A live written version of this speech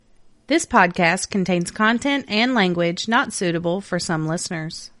This podcast contains content and language not suitable for some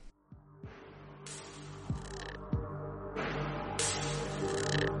listeners.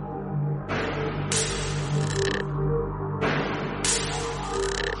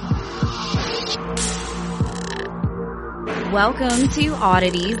 Welcome to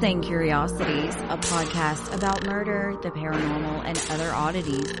Oddities and Curiosities, a podcast about murder, the paranormal, and other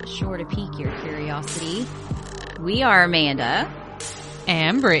oddities sure to pique your curiosity. We are Amanda.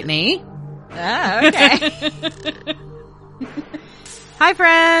 And Brittany. Oh, okay. Hi,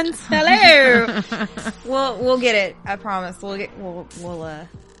 friends. Hello. We'll get it. I promise. We'll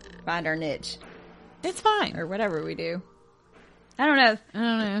find our niche It's fine. or whatever we do. I don't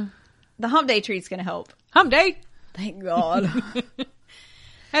know. The hump day treat's gonna help. Hump day. Thank God.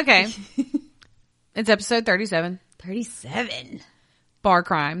 Okay. It's episode 37. 37. Bar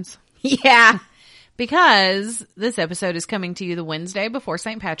crimes. Yeah. Because this episode is coming to you the Wednesday before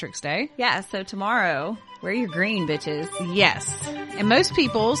St. Patrick's Day. Yeah, so tomorrow, wear your green, bitches. Yes. And most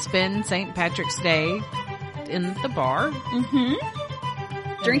people spend St. Patrick's Day in the bar.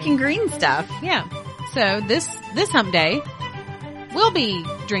 Mm-hmm. Drinking green stuff. Yeah. So this hump day, we'll be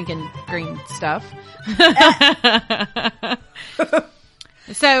drinking green stuff.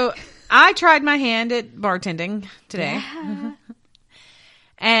 So I tried my hand at bartending today. Yeah.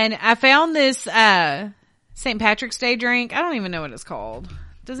 And I found this St. Patrick's Day drink. I don't even know what it's called.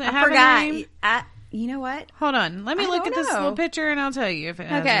 Does it have a name? You know what? Hold on. Let me look at this little picture and I'll tell you if it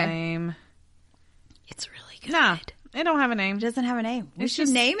has a name. It's really good. Nah, it don't have a name. It doesn't have a name. We It's should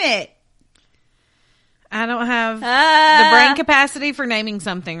just- name it. I don't have the brain capacity for naming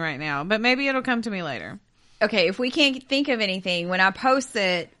something right now, but maybe it'll come to me later. Okay, if we can't think of anything, when I post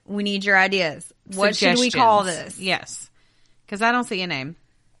it, we need your ideas. What should we call Suggestions. this? Yes. Because I don't see a name.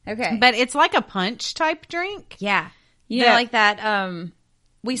 Okay. But it's like a punch type drink. yeah. You know, That- like that,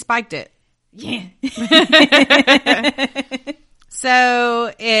 We spiked it. yeah.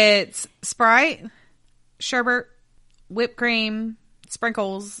 So it's Sprite, sherbet, whipped cream,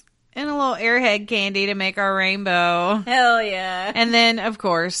 sprinkles, and a little airhead candy to make our rainbow. Hell yeah. And then, of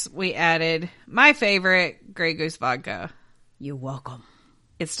course, we added my favorite, Grey Goose vodka. You're welcome.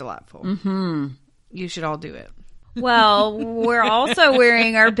 It's delightful. Mm-hmm. You should all do it. Well, we're also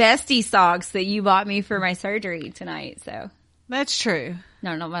wearing our bestie socks that you bought me for my surgery tonight, so. That's true.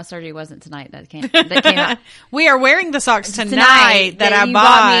 No, my surgery wasn't tonight. That came out We are wearing the socks tonight that I you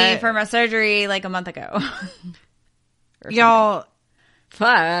bought. me for my surgery like a month ago. Y'all,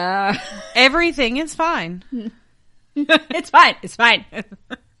 Fuck. everything is fine. It's fine. It's fine. A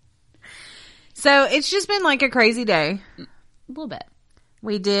So it's just been like a crazy day. little bit.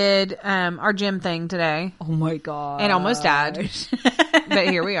 We did our gym thing today Oh my God. and almost died. But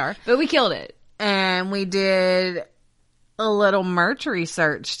here we are. But we killed it. And we did a little merch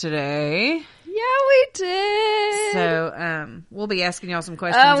research today. Yeah, we did. So we'll be asking y'all some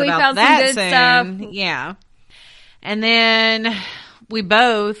questions Oh, we about found some that good soon. stuff. Yeah. And then we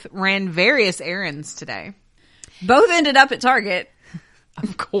both ran various errands today. Both ended up at Target.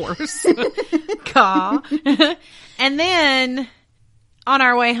 Of course. Caw. And then on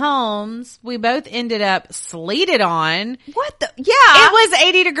our way home, we both ended up sleeted on. What the? Yeah. It was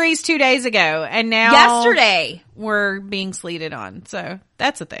 80 degrees 2 days ago, and now yesterday. we're being sleeted on. So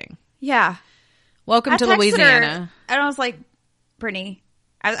that's a thing. Yeah. Welcome to texted Louisiana. her, and I was like, Brittany,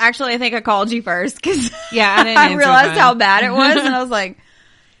 I think I called you first because Yeah, I didn't I answer realized mine. how bad it was, and I was like,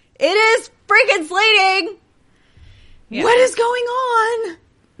 it is freaking sleeting. Yeah. What is going on?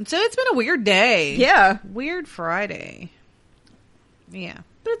 So it's been a weird day. Yeah. Weird Friday. Yeah.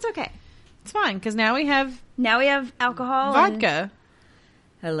 But it's okay. It's fine because now we have Now we have alcohol. vodka.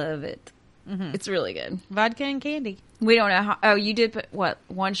 I love it. Mm-hmm. It's really good. Vodka and candy. We don't know how. Oh, you did put what?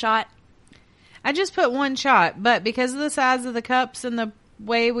 One shot? I just put one shot, but because of the size of the cups and the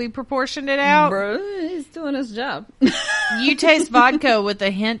way we proportioned it out, Bro, he's doing his job. you taste vodka with a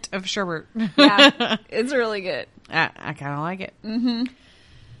hint of sherbet. Yeah, it's really good. I kind of like it. Mm-hmm.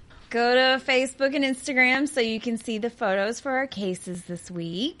 Go to Facebook and Instagram so you can see the photos for our cases this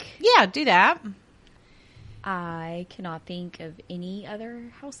week. Yeah, do that. I cannot think of any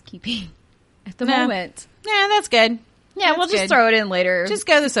other housekeeping at the No. moment. Yeah, that's good. Yeah, we'll That's just good. throw it in later. Just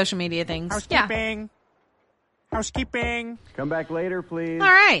go to the social media things. Housekeeping. Housekeeping. Come back later, please. All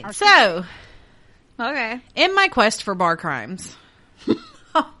right. So, okay. in my quest for bar crimes.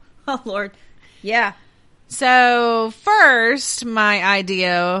 Oh, Lord. Yeah. So, first, my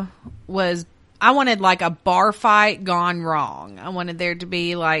idea was I wanted like a bar fight gone wrong. I wanted there to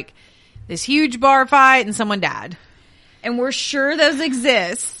be like this huge bar fight and someone died. And we're sure those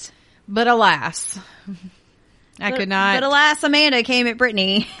exist. But alas, I could not. But alas, Amanda came at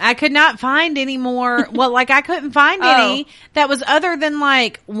Brittany. I could not find any more. Well, like I couldn't find any that was other than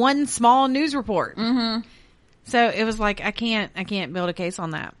like one small news report. Mm-hmm. So it was like, I can't build a case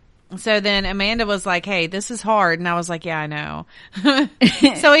on that. So then Amanda was like, hey, this is hard. And I was like, yeah, I know.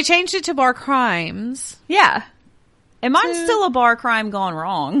 So we changed it to bar crimes. Yeah. And mine's still a bar crime gone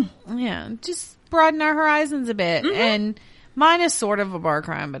wrong. Yeah. Just broaden our horizons a bit. Mm-hmm. And mine is sort of a bar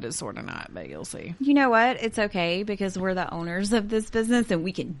crime, but it's sort of not. But you'll see. You know what? It's okay because we're the owners of this business and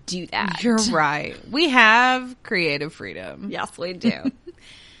we can do that. You're right. We have creative freedom. Yes, we do.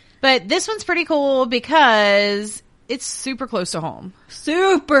 But this one's pretty cool because it's super close to home.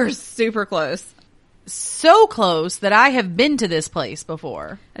 Super, super close. So close that I have been to this place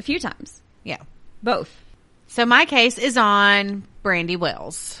before. A few times. Yeah. Both. So my case is on Brandy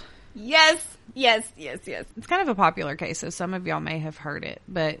Wells. Yes. Yes. It's kind of a popular case, so some of y'all may have heard it,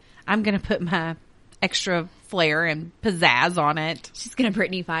 but I'm going to put my extra flair and pizzazz on it. She's going to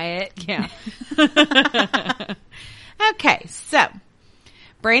Britney-fy it. Yeah. Okay, so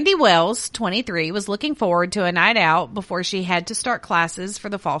Brandy Wells, 23, was looking forward to a night out before she had to start classes for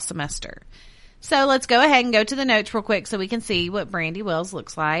the fall semester. So let's go ahead and go to the notes real quick so we can see what Brandy Wells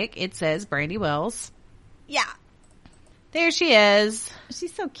looks like. It says Brandy Wells. Yeah. There she is.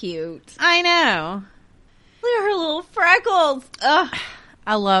 She's so cute. I know. Look at her little freckles. Ugh.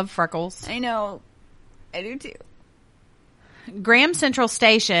 I love freckles. I know. I do too. Graham Central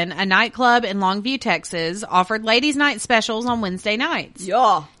Station, a nightclub in Longview, Texas, offered ladies' night specials on Wednesday nights.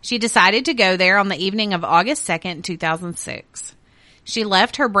 Yeah. She decided to go there on the evening of August 2nd, 2006. She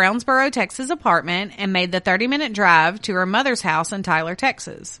left her Brownsboro, Texas apartment and made the 30-minute drive to her mother's house in Tyler,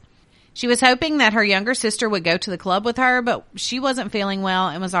 Texas. She was hoping that her younger sister would go to the club with her, but she wasn't feeling well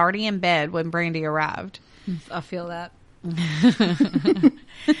and was already in bed when Brandy arrived. I feel that.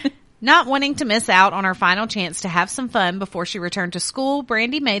 Not wanting to miss out on her final chance to have some fun before she returned to school,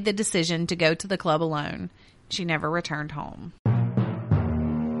 Brandy made the decision to go to the club alone. She never returned home.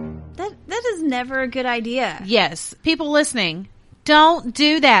 That is never a good idea. Yes. People listening, don't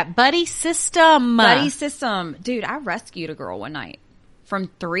do that. Buddy system. Buddy system. Dude, I rescued a girl one night from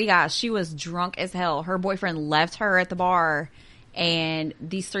 3 guys. She was drunk as hell. Her boyfriend left her at the bar, and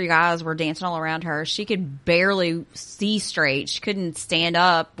these 3 guys were dancing all around her. She could barely see straight. She couldn't stand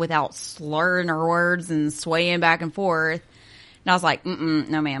up without slurring her words and swaying back and forth. And I was like,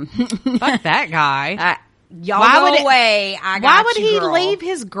 no, ma'am. Fuck that guy. Y'all go away. Why would he leave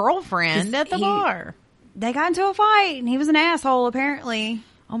his girlfriend at the bar? They got into a fight, and he was an asshole, apparently.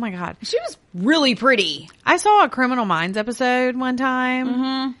 Oh, my God. She was really pretty. I saw a Criminal Minds episode one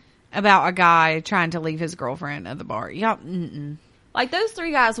time about a guy trying to leave his girlfriend at the bar. Yep. Like, those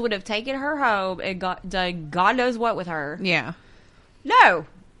 3 guys would have taken her home and done God knows what with her. Yeah. No.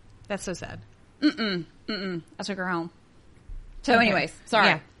 That's so sad. I took her home. So, anyways, sorry.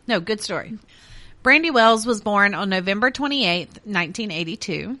 Yeah. No, good story. Brandy Wells was born on November 28th,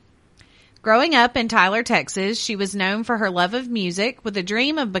 1982. Growing up in Tyler, Texas, she was known for her love of music with a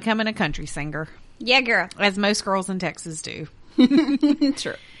dream of becoming a country singer. Yeah, girl. As most girls in Texas do.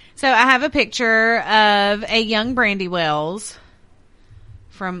 True. So I have a picture of a young Brandy Wells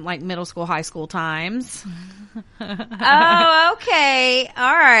from like middle school, high school times. Oh, okay.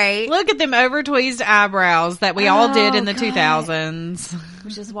 All right. Look at them over tweezed eyebrows that we all did in the 2000s.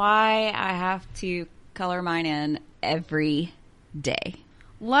 Which is why I have to color mine in every day.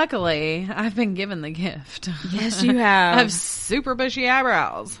 Luckily, I've been given the gift. Yes, you have. I have super bushy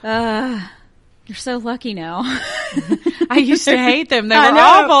eyebrows. You're so lucky now. I used to hate them. They were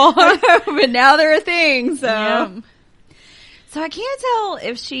awful. But now they're a thing, so. Yeah. So I can't tell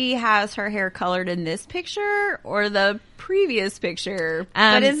if she has her hair colored in this picture or the previous picture.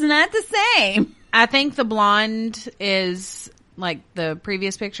 But it's not the same. I think the blonde is like the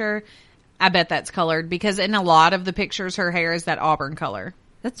previous picture. I bet that's colored because in a lot of the pictures, her hair is that auburn color.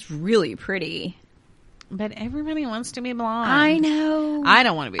 That's really pretty. But everybody wants to be blonde. I know. I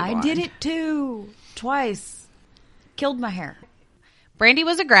don't want to be blonde. I did it too. Twice. Killed my hair. Brandy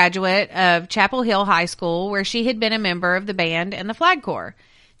was a graduate of Chapel Hill High School, where she had been a member of the band and the flag corps.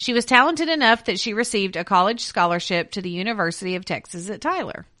 She was talented enough that she received a college scholarship to the University of Texas at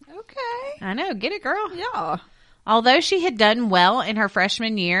Tyler. Okay. I know. Get it, girl? Yeah. Although she had done well in her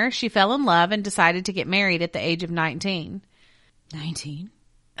freshman year, she fell in love and decided to get married at the age of 19. 19?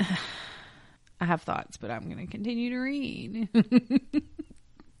 I have thoughts, but I'm going to continue to read.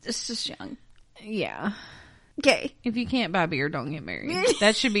 It's just young. Yeah. Okay. If you can't buy beer, don't get married.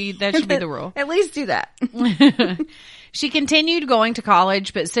 That should be the rule. At least do that. She continued going to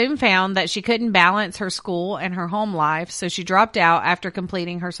college, but soon found that she couldn't balance her school and her home life, so she dropped out after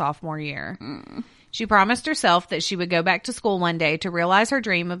completing her sophomore year. She promised herself that she would go back to school one day to realize her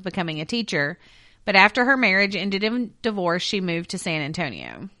dream of becoming a teacher, but after her marriage ended in divorce, she moved to San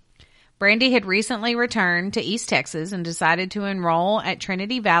Antonio. Brandy had recently returned to East Texas and decided to enroll at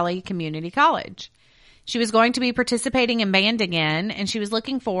Trinity Valley Community College. She was going to be participating in band again, and she was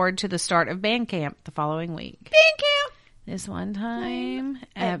looking forward to the start of band camp the following week. Band camp! This one time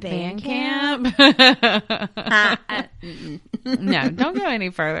at band camp. No, don't go any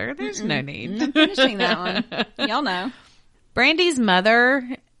further. There's no need. I'm finishing that one. Y'all know. Brandy's mother...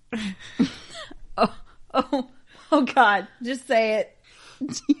 Oh, God. Just say it.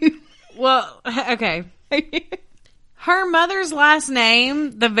 Well, okay. Her mother's last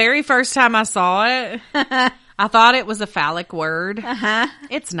name, the very first time I saw it, I thought it was a phallic word. Uh-huh.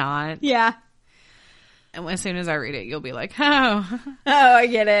 It's not. Yeah. And as soon as I read it, you'll be like, oh. Oh, I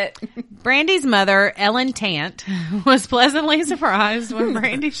get it. Brandy's mother, Ellen Tant, was pleasantly surprised when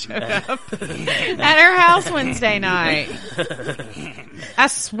Brandy showed up at her house Wednesday night. I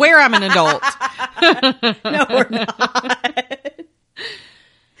swear I'm an adult. No, we're not.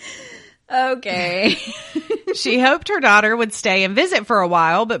 Okay. She hoped her daughter would stay and visit for a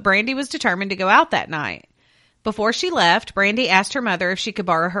while, but Brandy was determined to go out that night. Before she left, Brandy asked her mother if she could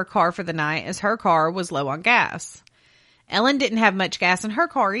borrow her car for the night as her car was low on gas. Ellen didn't have much gas in her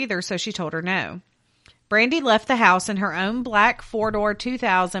car either, so she told her no. Brandy left the house in her own black four-door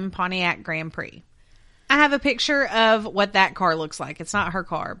 2000 Pontiac Grand Prix. I have a picture of what that car looks like. It's not her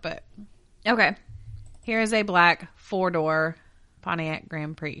car, but Okay. here is a black four-door Pontiac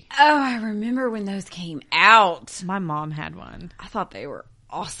Grand Prix. Oh, I remember when those came out. My mom had one. I thought they were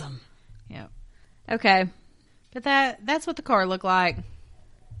awesome. Yeah. Okay. But that's what the car looked like.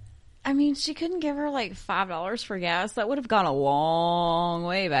 I mean, she couldn't give her like $5 for gas. That would have gone a long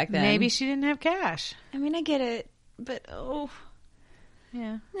way back then. Maybe she didn't have cash. I mean, I get it, but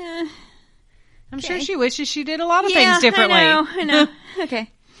Yeah. eh. I'm Okay. sure she wishes she did a lot of things differently. I know. Okay.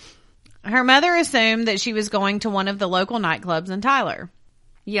 Her mother assumed that she was going to one of the local nightclubs in Tyler.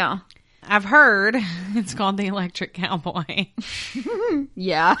 Yeah. I've heard it's called the Electric Cowboy.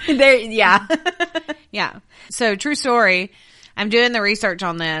 Yeah. There. Yeah. Yeah. So true story. I'm doing the research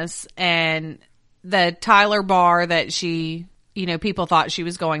on this, and the Tyler bar that she, people thought she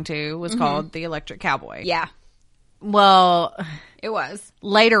was going to was called the Electric Cowboy. Yeah. Well, It was.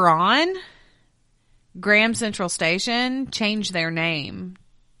 later on, Graham Central Station changed their name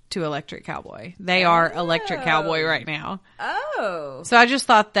to Electric Cowboy. They are Electric Cowboy right now. Oh. So I just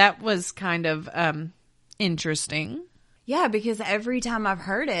thought that was kind of interesting. Yeah, because every time I've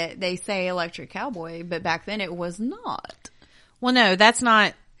heard it, they say Electric Cowboy, but back then it was not. Well, no, that's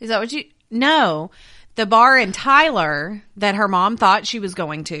not. Is that what you? No, the bar in Tyler that her mom thought she was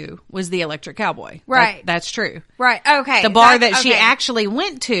going to was the Electric Cowboy. Right. That's true. Right. Okay. The bar that she okay. actually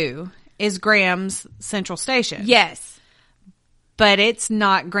went to is Graham's Central Station. Yes. But it's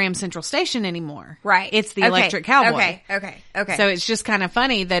not Graham Central Station anymore. Right. It's the Okay. Electric Cowboy. Okay. So it's just kind of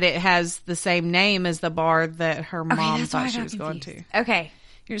funny that it has the same name as the bar that her mom that's why I thought she got was going to. confused. Okay.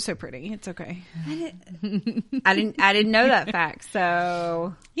 You're so pretty. It's okay. I didn't know that fact.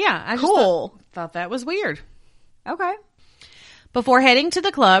 So Yeah. I just Cool. thought that was weird. okay. Before heading to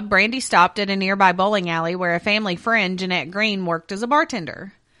the club, Brandy stopped at a nearby bowling alley where a family friend, Jeanette Green, worked as a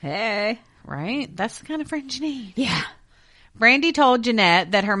bartender. Hey. Right? That's the kind of friend you need. Yeah. Brandy told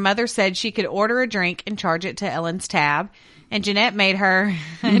Jeanette that her mother said she could order a drink and charge it to Ellen's tab, and Jeanette made her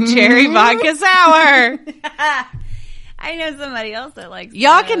a cherry vodka sour. I know somebody else that likes.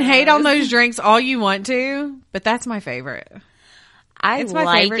 Y'all can hate on those drinks all you want to, but that's my favorite. I It's my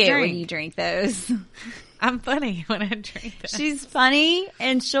like favorite it drink. when you drink those. I'm funny when I drink that. She's funny,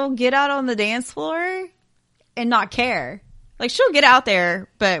 and she'll get out on the dance floor and not care. Like, she'll get out there,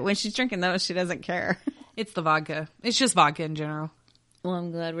 but when she's drinking those, she doesn't care. It's the vodka. It's just vodka in general. Well,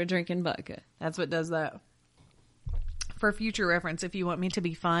 I'm glad we're drinking vodka. That's what does that. For future reference, if you want me to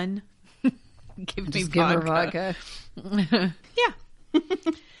be fun, give me vodka. Yeah.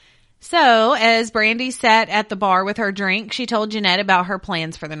 So, as Brandy sat at the bar with her drink, she told Jeanette about her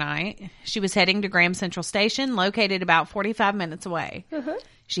plans for the night. She was heading to Graham Central Station, located about 45 minutes away.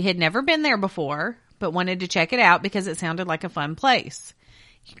 She had never been there before, but wanted to check it out because it sounded like a fun place.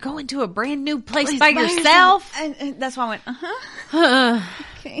 You're going to a brand new place by yourself? And that's why I went,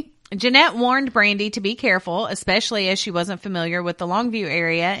 okay. Jeanette warned Brandy to be careful, especially as she wasn't familiar with the Longview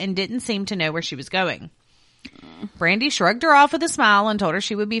area and didn't seem to know where she was going. Brandy shrugged her off with a smile and told her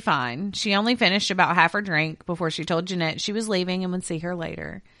she would be fine. She only finished about half her drink before she told Jeanette she was leaving and would see her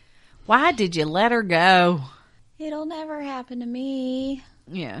later. Why did you let her go? It'll never happen to me.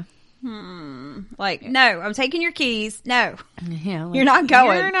 Yeah. Like, no, I'm taking your keys. No, Yeah, like, you're not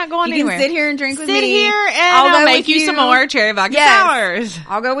going. You're not going you anywhere. can sit here and drink with me. Sit here and I'll I'll go make with you some more cherry vodka sours.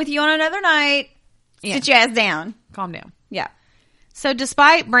 I'll go with you on another night. Yeah. Sit your ass down. Calm down. Yeah. So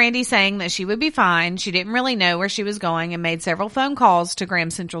despite Brandy saying that she would be fine, she didn't really know where she was going and made several phone calls to Graham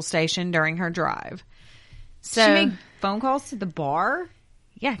Central Station during her drive. So She made phone calls to the bar.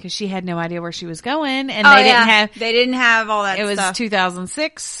 yeah, because she had no idea where she was going, and They didn't have all that. It was stuff.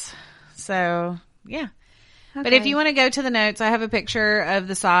 2006, so yeah. But Okay. if you want to go to the notes, I have a picture of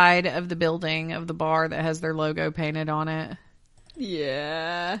the side of the building of the bar that has their logo painted on it.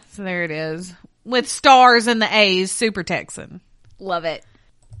 Yeah. So there it is, with stars and the A's, Super Texan. Love it.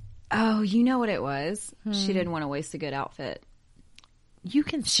 Oh, you know what it was? She didn't want to waste a good outfit. You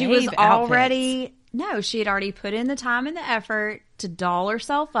can She save was outfits. already she had already put in the time and the effort to doll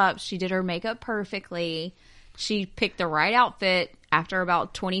herself up. She did her makeup perfectly. She picked the right outfit after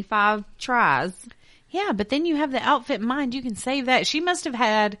about 25 tries. Yeah, but then you have the outfit in mind. You can save that. She must have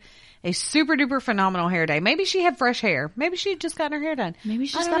had a super duper phenomenal hair day. Maybe she had fresh hair. Maybe she had just gotten her hair done. Maybe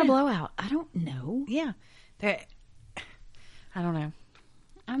she just I got a don't know. blowout. I don't know. Yeah. I don't know.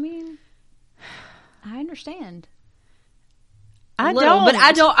 I mean, I understand. I Little, don't. but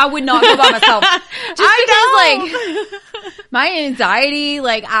I would not go by myself. Just because, like, my anxiety,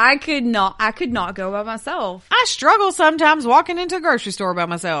 like, I could not go by myself. I struggle sometimes walking into a grocery store by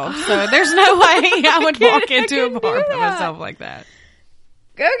myself. So there's no way I would walk into a bar by myself like that.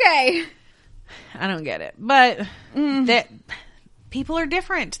 Okay. I don't get it. But that people are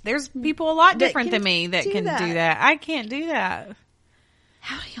different. There's people a lot different than me that can do that. I can't do that.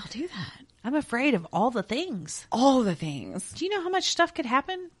 How do y'all do that? I'm afraid of all the things. All the things. Do you know how much stuff could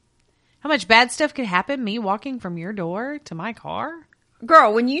happen? How much bad stuff could happen me walking from your door to my car?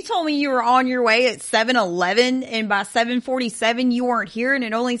 Girl, when you told me you were on your way at 7-Eleven and by 7:47 you weren't here and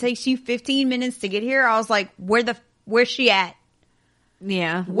it only takes you 15 minutes to get here, I was like, where's she at?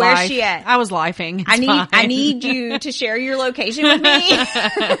 Yeah. Where's life. she at? I was lifing. It's I fine. need you to share your location with me.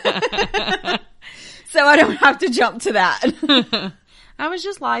 So I don't have to jump to that. I was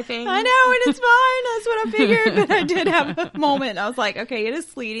just lifing. I know, and it's fine. That's what I figured. But I did have a moment. I was like, okay, it is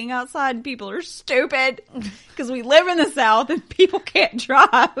sleeting outside and people are stupid because we live in the South and people can't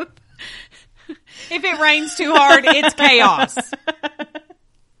drive. If it rains too hard, it's chaos.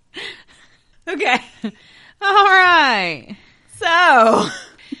 Okay. All right. So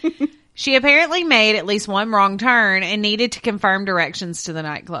She apparently made at least one wrong turn and needed to confirm directions to the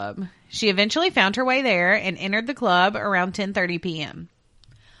nightclub. She eventually found her way there and entered the club around 10:30 p.m.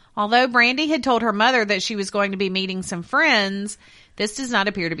 Although Brandy had told her mother that she was going to be meeting some friends, this does not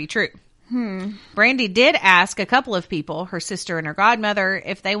appear to be true. Brandy did ask a couple of people, her sister and her godmother,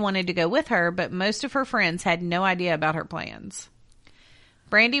 if they wanted to go with her, but most of her friends had no idea about her plans.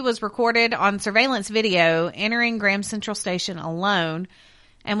 Brandy was recorded on surveillance video entering Graham Central Station alone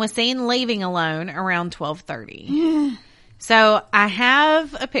and was seen leaving alone around 12:30. So I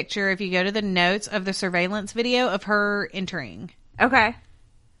have a picture, if you go to the notes of the surveillance video, of her entering. okay.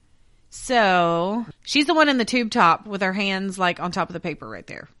 So she's the one in the tube top with her hands like on top of the paper right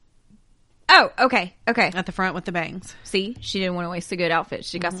there Oh, okay. Okay. at the front with the bangs. See, she didn't want to waste a good outfit.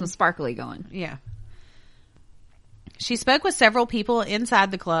 She got some sparkly going. Yeah. She spoke with several people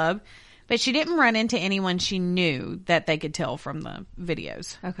inside the club, but she didn't run into anyone she knew that they could tell from the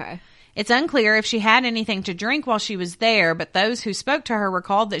videos. Okay. It's unclear if she had anything to drink while she was there, but those who spoke to her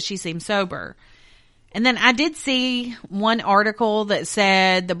recalled that she seemed sober. And then I did see one article that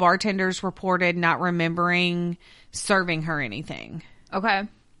said the bartenders reported not remembering serving her anything. Okay.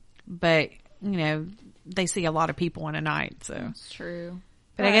 But, you know, they see a lot of people in a night, so. It's true.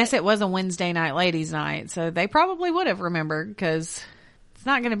 But I guess it was a Wednesday night ladies' night, so they probably would have remembered because it's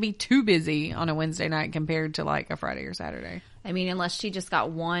not going to be too busy on a Wednesday night compared to like a Friday or Saturday. I mean, unless she just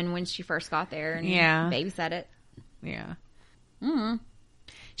got one when she first got there and babysat it. Yeah.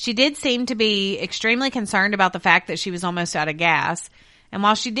 She did seem to be extremely concerned about the fact that she was almost out of gas. And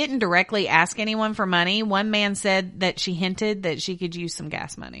while she didn't directly ask anyone for money, one man said that she hinted that she could use some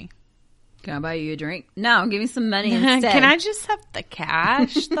gas money. Can I buy you a drink? No, give me some money instead. Can I just have the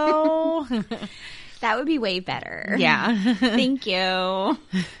cash though? That would be way better. Yeah. Thank you.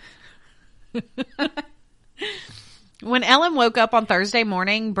 When Ellen woke up on Thursday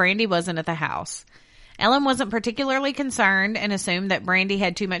morning, Brandy wasn't at the house. Ellen wasn't particularly concerned and assumed that Brandy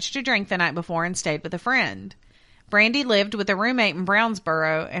had too much to drink the night before and stayed with a friend. Brandy lived with a roommate in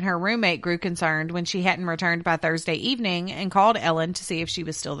Brownsboro, and her roommate grew concerned when she hadn't returned by Thursday evening and called Ellen to see if she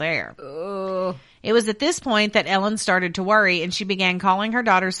was still there. Oh. It was at this point that Ellen started to worry, and she began calling her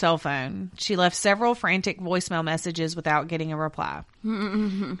daughter's cell phone. She left several frantic voicemail messages without getting a reply.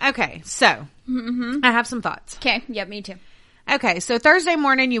 Okay, so I have some thoughts. Okay. Yep. Me too. Okay, so Thursday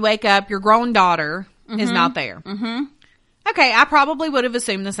morning you wake up, your grown daughter is not there. Okay, I probably would have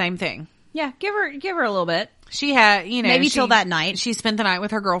assumed the same thing. Yeah. Give her a little bit. She had, Maybe till that night. She spent the night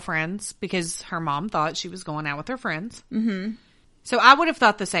with her girlfriends because her mom thought she was going out with her friends. So I would have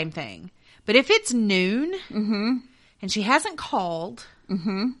thought the same thing. But if it's noon and she hasn't called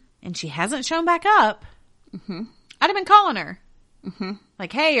and she hasn't shown back up, I'd have been calling her.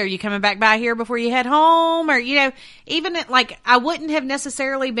 Like, hey, are you coming back by here before you head home? Or, even I wouldn't have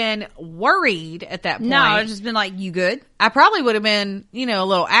necessarily been worried at that point. No, I've just been like, you good? I probably would have been, a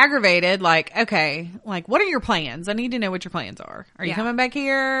little aggravated. Like, okay, what are your plans? I need to know what your plans are. Are you coming back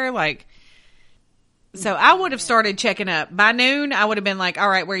here? So I would have started checking up. By noon, I would have been like, all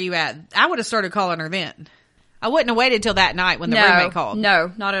right, where are you at? I would have started calling her then. I wouldn't have waited till that night when the roommate called.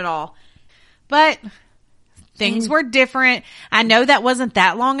 No, not at all. But things were different. I know that wasn't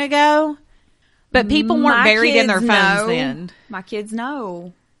that long ago, but people weren't buried in their phones then. My kids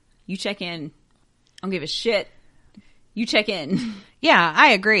know. You check in. I don't give a shit. You check in. Yeah,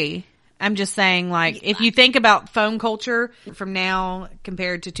 I agree. I'm just saying, if you think about phone culture from now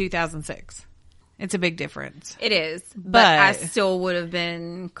compared to 2006, it's a big difference. It is. But I still would have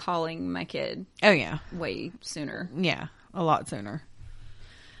been calling my kid. Oh, yeah. Way sooner. Yeah, a lot sooner.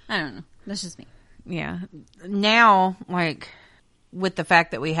 I don't know. That's just me. Yeah. Now, with the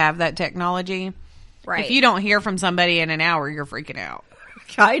fact that we have that technology, right? If you don't hear from somebody in an hour, you're freaking out.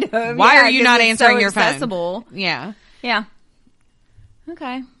 Kind of. Why are you not answering your accessible. phone? Yeah. Yeah.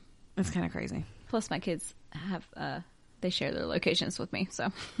 Okay. It's kind of crazy. Plus, my kids have, they share their locations with me,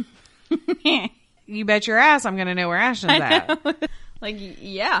 so. You bet your ass I'm going to know where Ashton's at.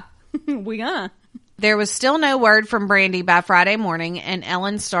 Yeah. We gonna. There was still no word from Brandy by Friday morning, and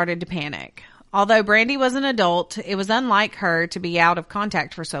Ellen started to panic. Although Brandy was an adult, it was unlike her to be out of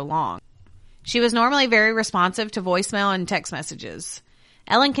contact for so long. She was normally very responsive to voicemail and text messages.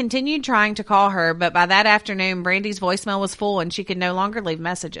 Ellen continued trying to call her, but by that afternoon, Brandy's voicemail was full and she could no longer leave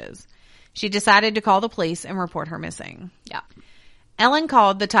messages. She decided to call the police and report her missing. Yeah. Ellen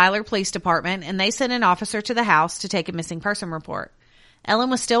called the Tyler Police Department, and they sent an officer to the house to take a missing person report.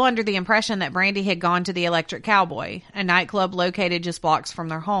 Ellen was still under the impression that Brandy had gone to the Electric Cowboy, a nightclub located just blocks from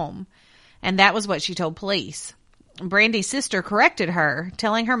their home. And that was what she told police. Brandy's sister corrected her,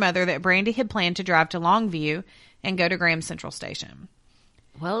 telling her mother that Brandy had planned to drive to Longview and go to Graham Central Station.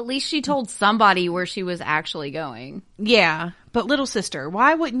 Well, at least she told somebody where she was actually going. Yeah, but little sister,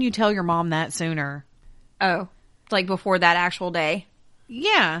 why wouldn't you tell your mom that sooner? Oh, before that actual day?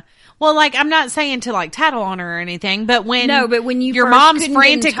 Yeah. Well, I'm not saying to tattle on her or anything, but when you your first mom's couldn't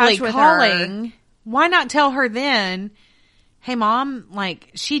get in frantically touch with calling, her. Why not tell her then, hey mom,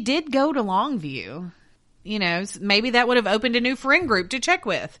 she did go to Longview. Maybe that would have opened a new friend group to check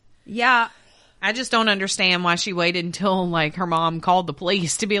with. Yeah. I just don't understand why she waited until her mom called the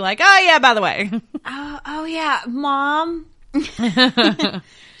police to be like, oh yeah, by the way. Oh yeah, Mom.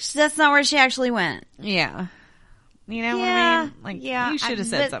 That's not where she actually went. Yeah. You know what I mean? Yeah. You should have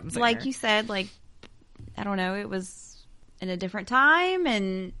said something sooner. Like you said, I don't know, it was in a different time,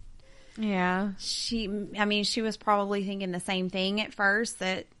 and yeah. She was probably thinking the same thing at first,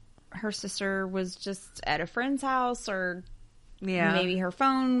 that her sister was just at a friend's house, or maybe her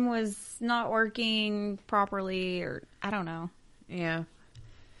phone was not working properly, or I don't know. Yeah.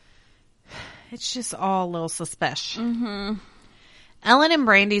 It's just all a little suspicious. Mm-hmm. Ellen and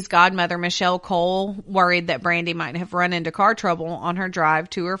Brandy's godmother, Michelle Cole, worried that Brandy might have run into car trouble on her drive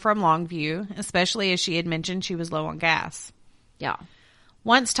to or from Longview, especially as she had mentioned she was low on gas. Yeah.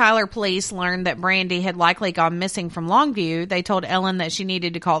 Once Tyler police learned that Brandy had likely gone missing from Longview, they told Ellen that she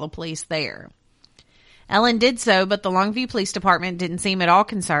needed to call the police there. Ellen did so, but the Longview Police Department didn't seem at all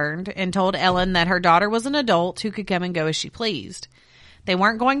concerned and told Ellen that her daughter was an adult who could come and go as she pleased. They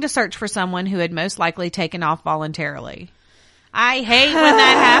weren't going to search for someone who had most likely taken off voluntarily. I hate when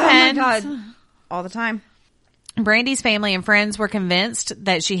that happens. Oh my God. All the time. Brandy's family and friends were convinced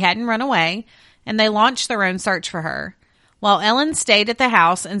that she hadn't run away, and they launched their own search for her. While Ellen stayed at the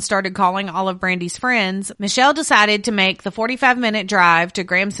house and started calling all of Brandy's friends, Michelle decided to make the 45-minute drive to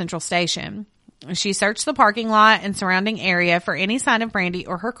Graham Central Station. She searched the parking lot and surrounding area for any sign of Brandy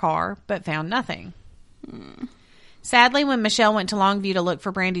or her car, but found nothing. Sadly, when Michelle went to Longview to look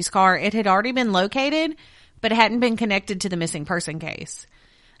for Brandy's car, it had already been located, but hadn't been connected to the missing person case.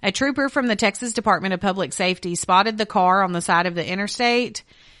 A trooper from the Texas Department of Public Safety spotted the car on the side of the interstate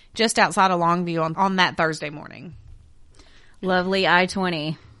just outside of Longview on that Thursday morning. Lovely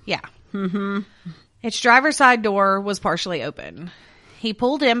I-20. Yeah. Its driver's side door was partially open. He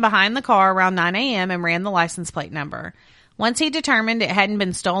pulled in behind the car around 9 a.m. and ran the license plate number. Once he determined it hadn't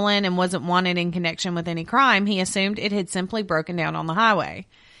been stolen and wasn't wanted in connection with any crime, he assumed it had simply broken down on the highway.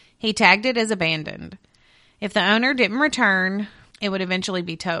 He tagged it as abandoned. If the owner didn't return, it would eventually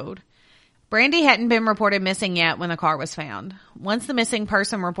be towed. Brandy hadn't been reported missing yet when the car was found. Once the missing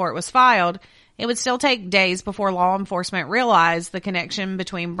person report was filed, it would still take days before law enforcement realized the connection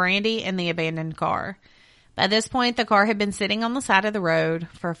between Brandy and the abandoned car. By this point, the car had been sitting on the side of the road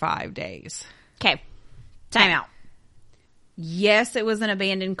for 5 days. Okay. Time out. Yes, it was an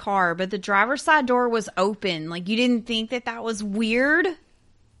abandoned car, but the driver's side door was open. Like, you didn't think that was weird?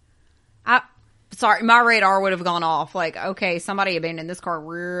 Sorry, my radar would have gone off. Like, okay, somebody abandoned this car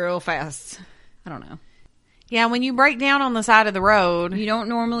real fast. I don't know. Yeah, when you break down on the side of the road, You don't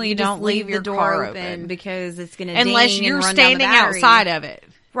normally just leave your door open because it's going to unless ding you're and run down the standing battery. outside of it.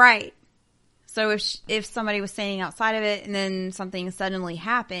 Right. So if somebody was standing outside of it and then something suddenly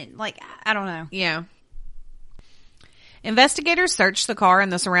happened, like, I don't know. Yeah. Investigators searched the car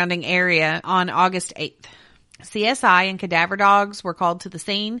and the surrounding area on August 8th. CSI and cadaver dogs were called to the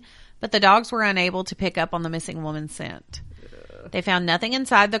scene, but the dogs were unable to pick up on the missing woman's scent. They found nothing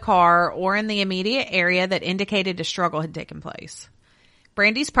inside the car or in the immediate area that indicated a struggle had taken place.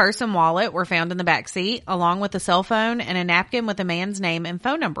 Brandy's purse and wallet were found in the back seat, along with a cell phone and a napkin with a man's name and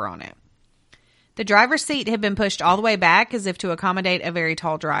phone number on it. The driver's seat had been pushed all the way back as if to accommodate a very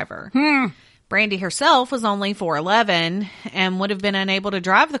tall driver. Brandy herself was only 4'11" and would have been unable to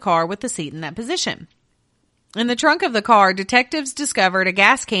drive the car with the seat in that position. In the trunk of the car, detectives discovered a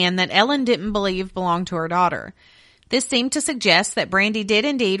gas can that Ellen didn't believe belonged to her daughter. This seemed to suggest that Brandy did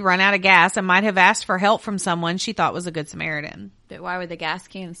indeed run out of gas and might have asked for help from someone she thought was a good Samaritan. But why would the gas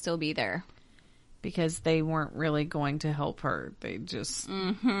can still be there? Because they weren't really going to help her. They just...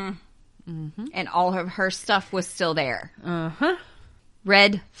 And all of her stuff was still there. Uh-huh.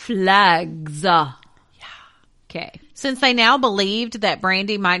 Red flags. Yeah. Okay. Since they now believed that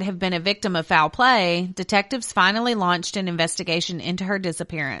Brandy might have been a victim of foul play, detectives finally launched an investigation into her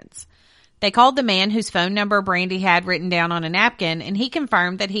disappearance. They called the man whose phone number Brandy had written down on a napkin, and he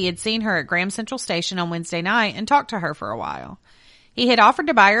confirmed that he had seen her at Graham Central Station on Wednesday night and talked to her for a while. He had offered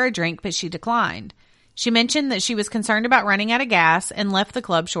to buy her a drink, but she declined. She mentioned that she was concerned about running out of gas and left the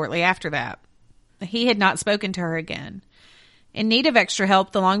club shortly after that. He had not spoken to her again. In need of extra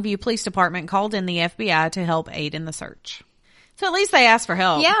help, the Longview Police Department called in the FBI to help aid in the search. So at least they asked for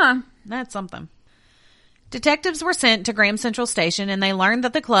help. Yeah. That's something. Detectives were sent to Graham Central Station, and they learned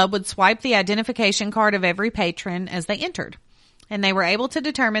that the club would swipe the identification card of every patron as they entered, and they were able to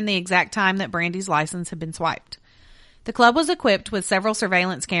determine the exact time that Brandy's license had been swiped. The club was equipped with several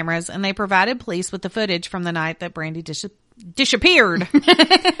surveillance cameras, and they provided police with the footage from the night that Brandy disappeared.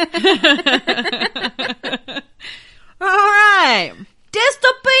 All right.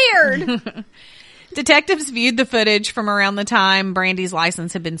 Disappeared! Detectives viewed the footage from around the time Brandy's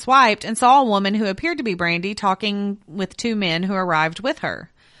license had been swiped and saw a woman who appeared to be Brandy talking with two men who arrived with her.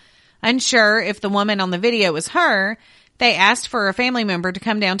 Unsure if the woman on the video was her, they asked for a family member to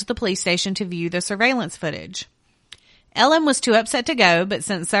come down to the police station to view the surveillance footage. Ellen was too upset to go, but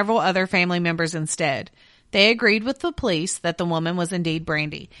sent several other family members instead. They agreed with the police that the woman was indeed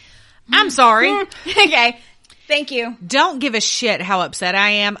Brandy. I'm sorry. Okay. Thank you. Don't give a shit how upset I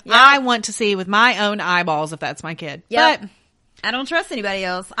am. Yep. I want to see with my own eyeballs if that's my kid. Yep. But I don't trust anybody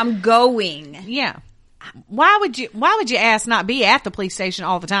else. I'm going. yeah. Why would you ask not be at the police station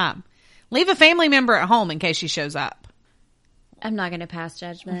all the time? Leave a family member at home in case she shows up. I'm not going to pass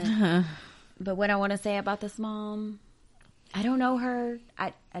judgment. But what I want to say about this mom, I don't know her.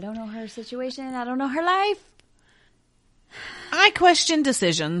 I don't know her situation. I don't know her life. I question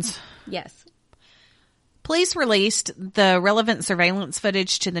decisions. Yes. Police released the relevant surveillance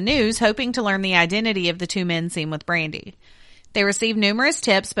footage to the news, hoping to learn the identity of the two men seen with Brandy. They received numerous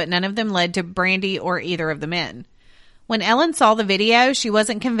tips, but none of them led to Brandy or either of the men. When Ellen saw the video, she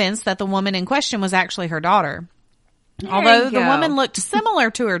wasn't convinced that the woman in question was actually her daughter. Although the woman looked similar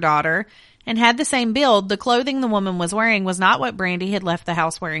to her daughter and had the same build, the clothing the woman was wearing was not what Brandy had left the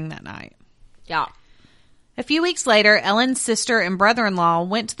house wearing that night. Yeah. A few weeks later, Ellen's sister and brother-in-law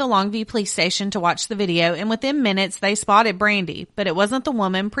went to the Longview police station to watch the video, and within minutes they spotted Brandy, but it wasn't the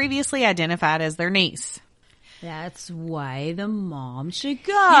woman previously identified as their niece. That's why the mom should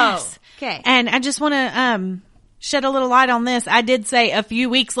go. Yes. Okay. And I just want to shed a little light on this. I did say a few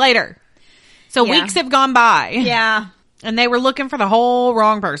weeks later. So Yeah. weeks have gone by. Yeah. And they were looking for the whole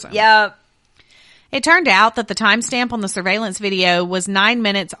wrong person. Yep. It turned out that the timestamp on the surveillance video was 9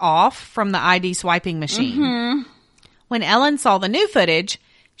 minutes off from the ID swiping machine. When Ellen saw the new footage,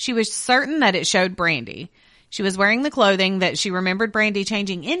 She was certain that it showed Brandy. She was wearing the clothing that she remembered Brandy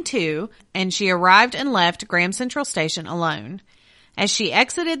changing into, and she arrived and left Graham Central Station alone. As she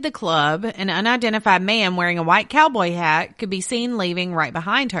exited the club, an unidentified man wearing a white cowboy hat could be seen leaving right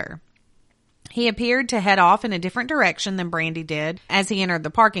behind her. He appeared to head off in a different direction than Brandy did as he entered the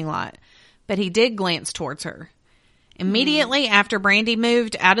parking lot, but he did glance towards her. Immediately after Brandy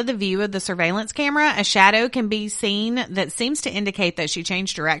moved out of the view of the surveillance camera, a shadow can be seen that seems to indicate that she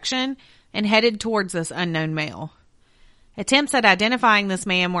changed direction and headed towards this unknown male. Attempts at identifying this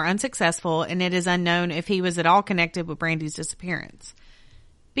man were unsuccessful, and it is unknown if he was at all connected with Brandy's disappearance.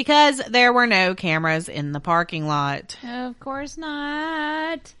 Because there were no cameras in the parking lot. Of course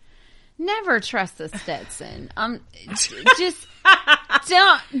not. Never trust the Stetson. Just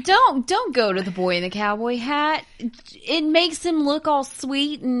don't go to the boy in the cowboy hat. It makes him look all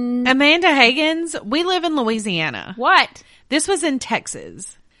sweet and... Amanda Higgins, we live in Louisiana. What? This was in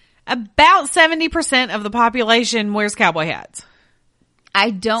Texas. About 70% of the population wears cowboy hats.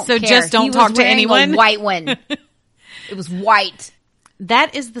 I don't So care. just don't He was talk to wearing anyone? A white one. It was white.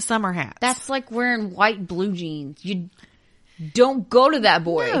 That is the summer hat. That's like wearing white blue jeans. You don't go to that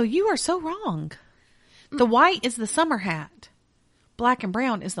boy. No, you are so wrong. The white is the summer hat. Black and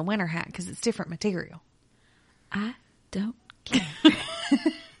brown is the winter hat because it's different material. I don't care.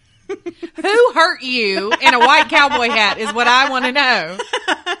 Who hurt you in a white cowboy hat is what I want to know.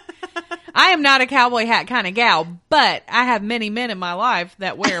 I am not a cowboy hat kind of gal, but I have many men in my life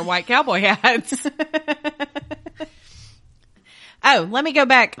that wear white cowboy hats. Oh, let me go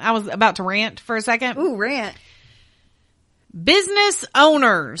back. I was about to rant for a second. Ooh, rant. Business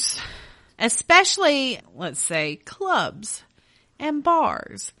owners, especially, let's say, clubs and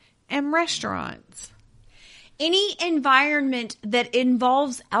bars and restaurants, Any environment that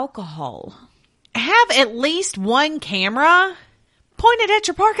involves alcohol. have at least one camera pointed at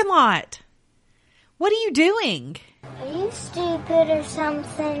your parking lot. What are you doing? Are you stupid or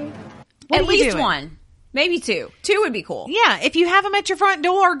something? What At are you least doing? one. Maybe two. Two would be cool. Yeah, if you have them at your front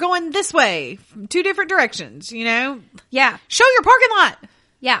door going this way, two different directions, Yeah. show your parking lot.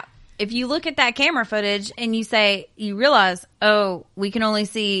 Yeah. If you look at that camera footage and you realize, oh, we can only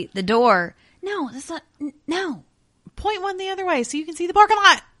see the door. No, that's not, no. Point one the other way so you can see the parking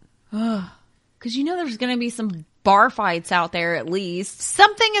lot. Because there's going to be some bar fights out there at least.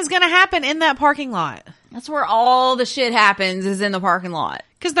 Something is going to happen in that parking lot. That's where all the shit happens, is in the parking lot.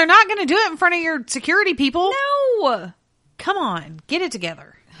 Because they're not going to do it in front of your security people. No. Come on, get it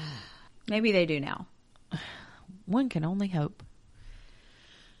together. Maybe they do now. One can only hope.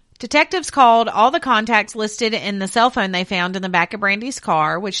 Detectives called all the contacts listed in the cell phone they found in the back of Brandy's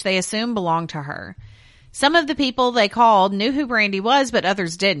car, which they assumed belonged to her. Some of the people they called knew who Brandy was, but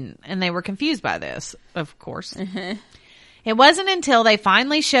others didn't, and they were confused by this, of course. It wasn't until they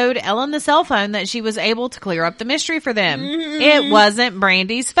finally showed Ellen the cell phone that she was able to clear up the mystery for them. It wasn't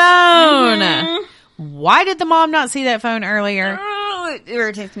Brandy's phone. Why did the mom not see that phone earlier? Oh, it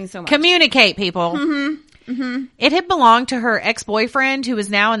irritates me so much. Communicate, people. It had belonged to her ex-boyfriend who was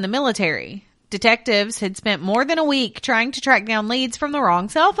now in the military. Detectives had spent more than a week trying to track down leads from the wrong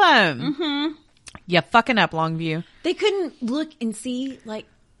cell phone. You fucking up, Longview. They couldn't look and see,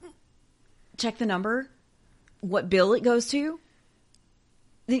 check the number, what bill it goes to.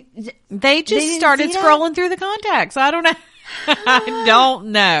 They just didn't started see that? scrolling through the contacts. I don't know. I don't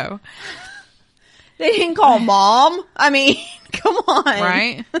know. They didn't call mom. I mean, come on.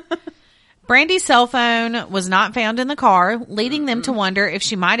 Right? Brandy's cell phone was not found in the car, leading them to wonder if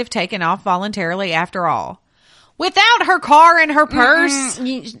she might have taken off voluntarily after all. Without her car and her purse.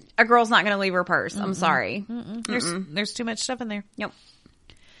 A girl's not going to leave her purse. I'm sorry. There's too much stuff in there. Yep.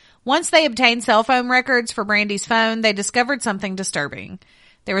 Once they obtained cell phone records for Brandy's phone, they discovered something disturbing.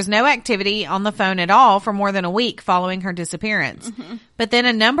 There was no activity on the phone at all for more than a week following her disappearance. But then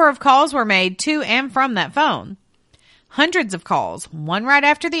a number of calls were made to and from that phone. Hundreds of calls, one right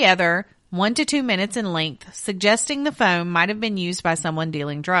after the other, 1 to 2 minutes in length, suggesting the phone might have been used by someone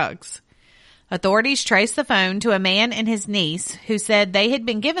dealing drugs. Authorities traced the phone to a man and his niece who said they had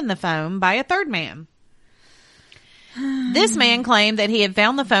been given the phone by a third man. This man claimed that he had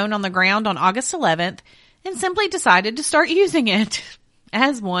found the phone on the ground on August 11th and simply decided to start using it,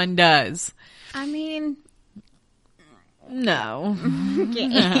 as one does. I mean, No.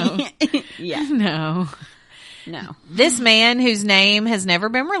 yeah. No. No. This man, whose name has never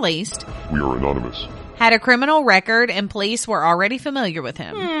been released, We are anonymous. had a criminal record and police were already familiar with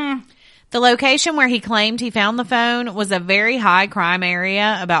him. The location where he claimed he found the phone was a very high crime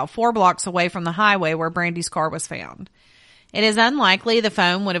area about 4 blocks away from the highway where Brandy's car was found. It is unlikely the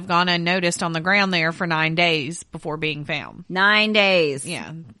phone would have gone unnoticed on the ground there for 9 days before being found. 9 days.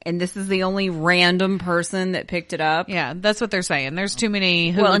 Yeah. And this is the only random person that picked it up. Yeah, that's what they're saying. There's too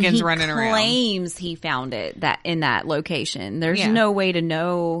many hooligans running He around. claims he found it in that location. There's Yeah. no way to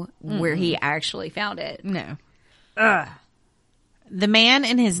know where he actually found it. No. The man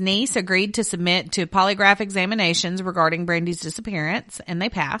and his niece agreed to submit to polygraph examinations regarding Brandy's disappearance, and they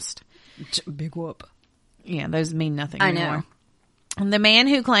passed. Big whoop. Yeah, those mean nothing I know. anymore. And the man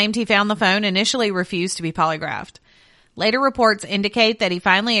who claimed he found the phone initially refused to be polygraphed. Later reports indicate that he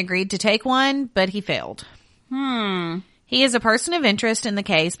finally agreed to take one, but he failed. He is a person of interest in the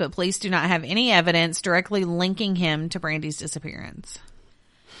case, but police do not have any evidence directly linking him to Brandy's disappearance.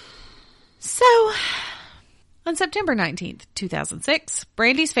 So, on September 19th, 2006,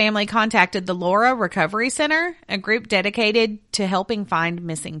 Brandy's family contacted the Laura Recovery Center, a group dedicated to helping find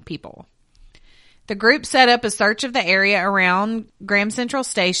missing people. The group set up a search of the area around Graham Central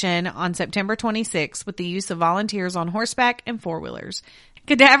Station on September 26 with the use of volunteers on horseback and four-wheelers.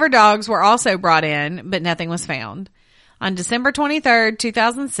 Cadaver dogs were also brought in, but nothing was found. On December 23,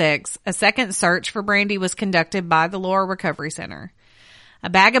 2006, a second search for Brandy was conducted by the Laura Recovery Center. A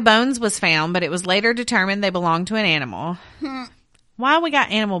bag of bones was found, but it was later determined they belonged to an animal. Why we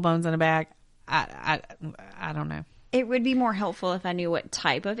got animal bones in a bag? I don't know. It would be more helpful if I knew what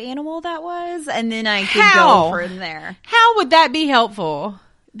type of animal that was, and then I could How? go from there. How would that be helpful?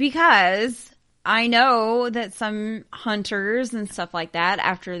 Because I know that some hunters and stuff like that,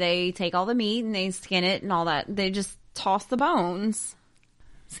 after they take all the meat and they skin it and all that, they just toss the bones.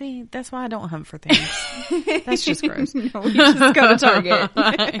 See, that's why I don't hunt for things. That's just gross. No, we just go to Target.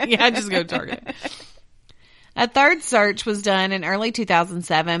 Yeah, I just go to Target. A third search was done in early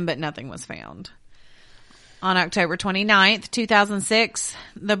 2007, but nothing was found. On October 29th, 2006,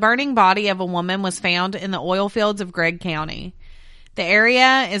 the burning body of a woman was found in the oil fields of Gregg County. The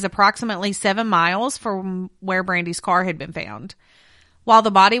area is approximately 7 miles from where Brandy's car had been found. While the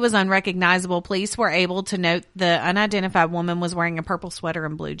body was unrecognizable, police were able to note the unidentified woman was wearing a purple sweater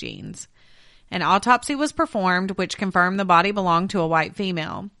and blue jeans. An autopsy was performed, which confirmed the body belonged to a white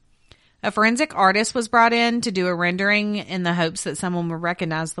female. A forensic artist was brought in to do a rendering in the hopes that someone would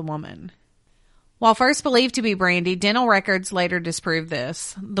recognize the woman. While first believed to be Brandy, dental records later disproved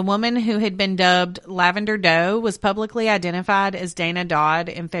this. The woman who had been dubbed Lavender Doe was publicly identified as Dana Dodd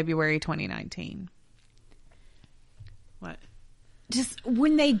in February 2019. What? Just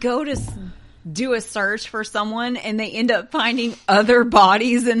when they go to do a search for someone and they end up finding other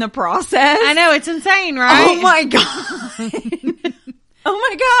bodies in the process. I know, it's insane, right? Oh my God. Oh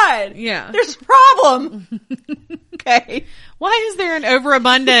my God. Yeah. There's a problem. Okay. Why is there an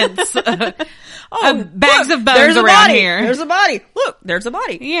overabundance of bags look, of bones there's a around body. here? There's a body. Look, there's a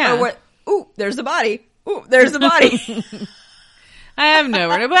body. Yeah. Or what? Ooh, there's a body. Ooh, there's a body. I have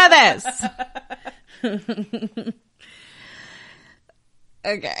nowhere to put this.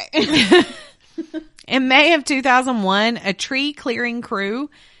 Okay. In May of 2001, a tree clearing crew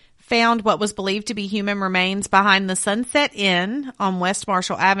found what was believed to be human remains behind the Sunset Inn on West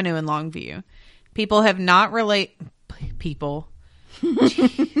Marshall Avenue in Longview.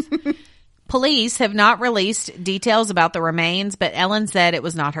 Police have not released details about the remains, but Ellen said it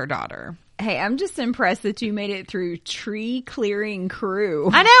was not her daughter. Hey, I'm just impressed that you made it through tree clearing crew.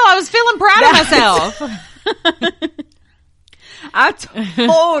 I know, I was feeling proud of myself. I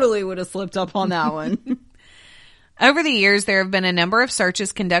totally would have slipped up on that one. Over the years, there have been a number of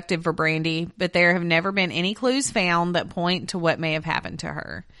searches conducted for Brandy, but there have never been any clues found that point to what may have happened to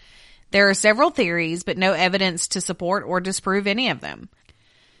her. There are several theories, but no evidence to support or disprove any of them.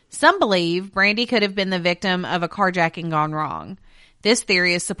 Some believe Brandy could have been the victim of a carjacking gone wrong. This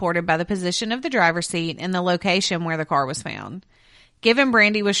theory is supported by the position of the driver's seat and the location where the car was found. Given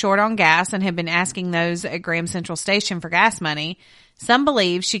Brandy was short on gas and had been asking those at Graham Central Station for gas money, some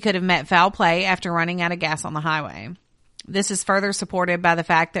believe she could have met foul play after running out of gas on the highway. This is further supported by the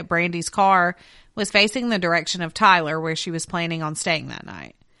fact that Brandy's car was facing the direction of Tyler, where she was planning on staying that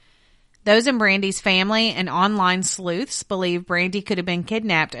night. Those in Brandy's family and online sleuths believe Brandy could have been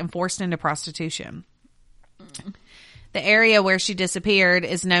kidnapped and forced into prostitution. The area where she disappeared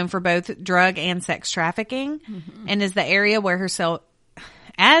is known for both drug and sex trafficking, and is the area where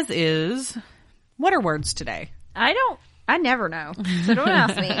what are words today? I never know. So don't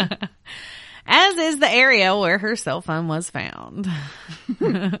ask me. As is the area where her cell phone was found.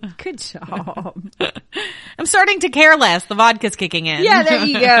 Good job. I'm starting to care less. The vodka's kicking in. Yeah, there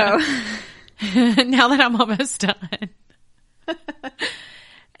you go. Now that I'm almost done.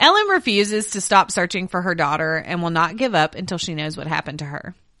 Ellen refuses to stop searching for her daughter and will not give up until she knows what happened to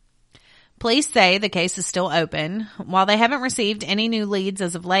her. Police say the case is still open. While they haven't received any new leads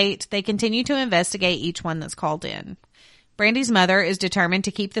as of late, they continue to investigate each one that's called in. Brandy's mother is determined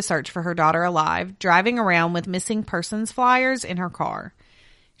to keep the search for her daughter alive, driving around with missing persons flyers in her car.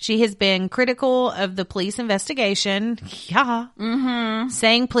 She has been critical of the police investigation,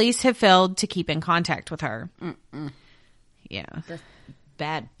 saying police have failed to keep in contact with her. Yeah.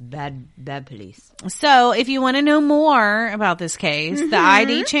 Bad police. So, if you want to know more about this case, the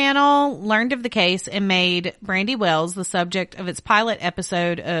ID channel learned of the case and made Brandy Wells the subject of its pilot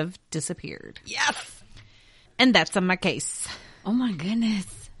episode of Disappeared. Yes! And that's on my case. Oh my goodness.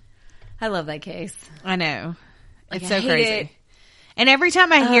 I love that case. I know. Like, It's so I hate crazy. it. And every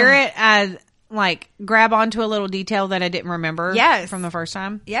time I hear it, I grab onto a little detail that I didn't remember Yes. from the first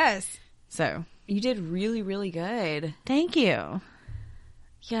time. Yes. So, You did really, really good. thank you.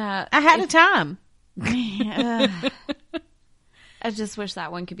 Yeah. I had a time. I just wish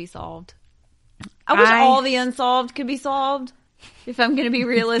that one could be solved. I wish I- all the unsolved could be solved. If I'm going to be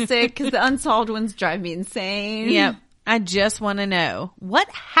realistic, because the unsolved ones drive me insane. Yep. I just want to know, what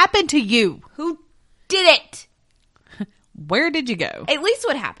happened to you? Who did it? Where did you go? At least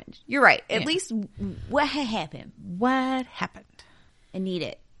what happened. You're right. At Yeah. least what happened. What happened? I need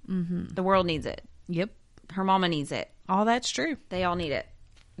it. Mm-hmm. The world needs it. Yep. Her mama needs it. All that's true. They all need it.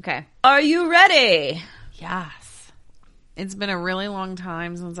 Okay. Are you ready? Yes. It's been a really long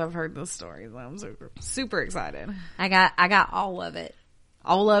time since I've heard this story. So I'm super excited. I got all of it.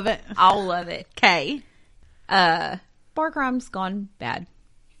 All of it. All of it. Okay. Bar crime's gone bad.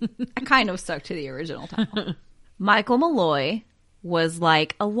 I kind of stuck to the original title. Michael Malloy was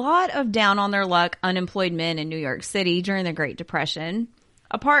like a lot of down on their luck unemployed men in New York City during the Great Depression.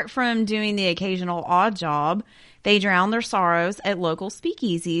 Apart from doing the occasional odd job, they drowned their sorrows at local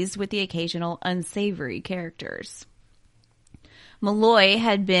speakeasies with the occasional unsavory characters. Malloy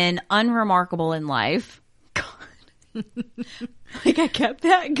had been unremarkable in life. God. Like I kept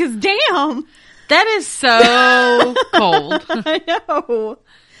that because damn. That is so cold. I know.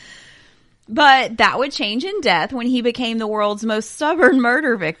 But that would change in death when he became the world's most stubborn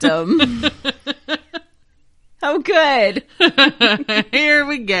murder victim. Oh, good. Here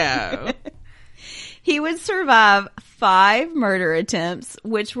we go. He would survive 5 murder attempts,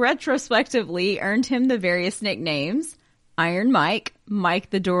 which retrospectively earned him the various nicknames Iron Mike, Mike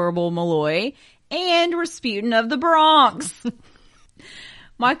the Durable Malloy, and Rasputin of the Bronx.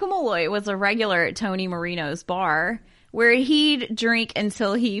 Michael Malloy was a regular at Tony Marino's bar, where he'd drink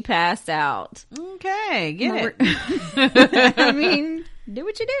until he passed out. Okay, get it. I mean, do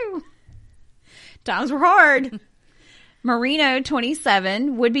what you do. Times were hard. Marino,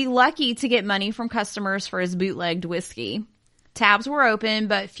 27, would be lucky to get money from customers for his bootlegged whiskey. Tabs were open,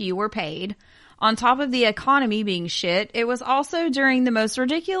 but few were paid. On top of the economy being shit, it was also during the most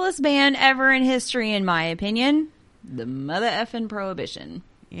ridiculous ban ever in history, in my opinion. The mother effing Prohibition.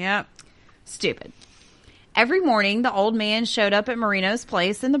 Yep. Stupid. Every morning, the old man showed up at Marino's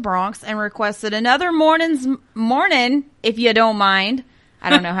place in the Bronx and requested another morning, if you don't mind. I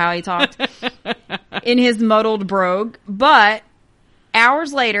don't know how he talked in his muddled brogue, but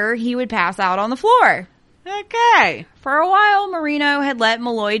hours later, he would pass out on the floor. Okay. For a while, Marino had let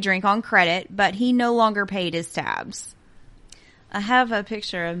Malloy drink on credit, but he no longer paid his tabs. I have a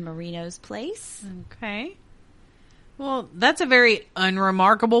picture of Marino's place. Okay. Well, that's a very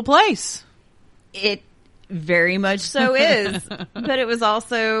unremarkable place. It very much so is, but it was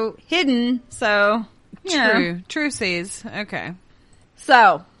also hidden, so, you know. True. True sees. Okay.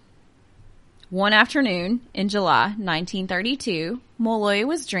 So, one afternoon in July 1932, Malloy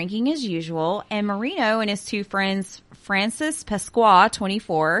was drinking as usual, and Marino and his 2 friends, Francis Pasqua,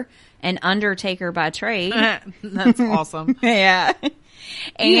 24, an undertaker by trade. That's awesome. Yeah.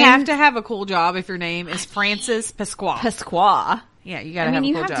 And You have to have a cool job if your name is Francis Pasqua. Pasqua. Yeah, you gotta I mean, have a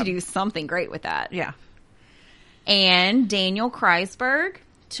you cool have job. to do something great with that. Yeah. And Daniel Kreisberg,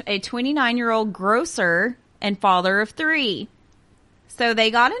 a 29-year-old grocer and father of 3. So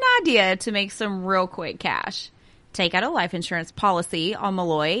they got an idea to make some real quick cash. Take out a life insurance policy on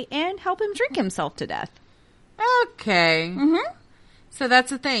Malloy and help him drink himself to death. Okay. Mm-hmm. So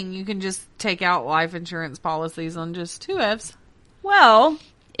that's the thing. You can just take out life insurance policies on just 2 Fs. Well,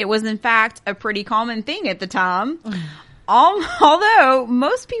 it was in fact a pretty common thing at the time. Although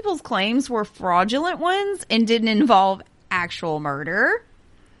most people's claims were fraudulent ones and didn't involve actual murder.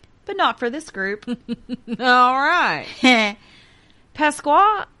 But not for this group. All right.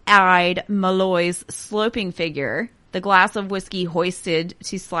 Pasqua eyed Malloy's sloping figure, the glass of whiskey hoisted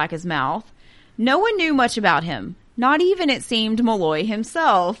to slack his mouth. No one knew much about him, not even, it seemed, Malloy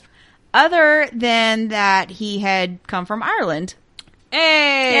himself, other than that he had come from Ireland.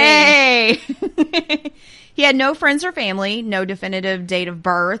 Hey! Hey! He had no friends or family, no definitive date of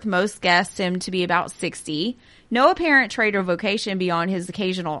birth. Most guessed him to be about 60. No apparent trade or vocation beyond his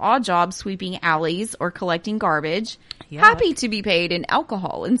occasional odd job sweeping alleys or collecting garbage. Yuck. Happy to be paid in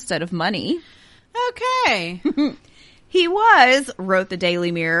alcohol instead of money. Okay. He was, wrote the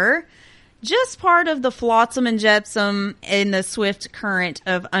Daily Mirror, just part of the flotsam and jetsam in the swift current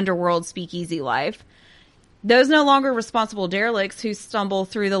of underworld speakeasy life. Those no longer responsible derelicts who stumble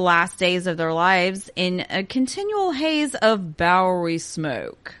through the last days of their lives in a continual haze of Bowery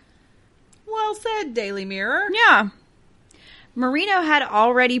smoke. Well said, Daily Mirror. Yeah. Marino had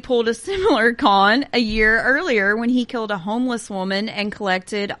already pulled a similar con a year earlier when he killed a homeless woman and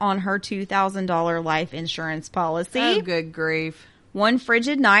collected on her $2,000 life insurance policy. Oh, good grief. One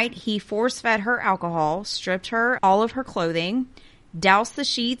frigid night, he force-fed her alcohol, stripped her all of her clothing, doused the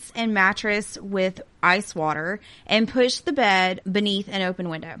sheets and mattress with ice water, and pushed the bed beneath an open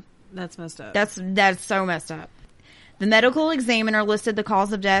window. That's messed up. That's so messed up. The medical examiner listed the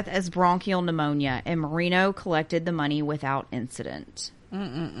cause of death as bronchial pneumonia, and Marino collected the money without incident.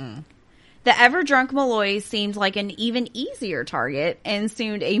 The ever-drunk Malloy seemed like an even easier target, and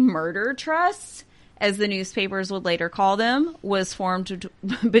soon a murder trust, as the newspapers would later call them, was formed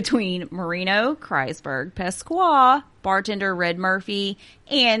between Marino, Kreisberg, Pasqua, bartender Red Murphy,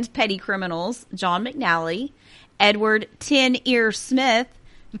 and petty criminals John McNally, Edward Tin Ear Smith,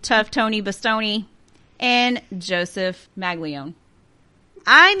 Tough Tony Bastoni, and Joseph Maglione.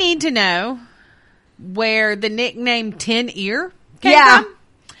 I need to know where the nickname Tin Ear came Yeah. from.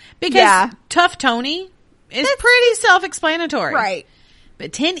 Because Yeah. Tough Tony is pretty self-explanatory. Right.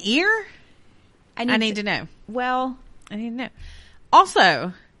 But Tin Ear? I need to know. Well, I need to know.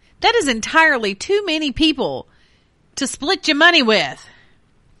 Also, that is entirely too many people to split your money with.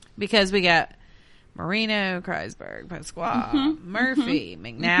 Because we got Marino, Kreisberg, Pasqua, Murphy,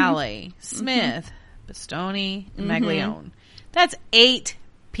 McNally, Smith, Bastoni, and Maglione. That's 8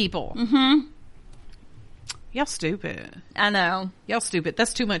 people. Y'all stupid. I know. Y'all stupid.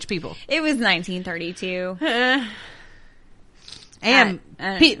 That's too much people. It was 1932. And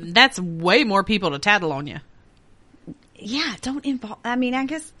I- that's way more people to tattle on you. Yeah, don't involve. I mean, I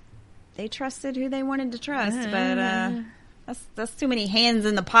guess they trusted who they wanted to trust, but that's too many hands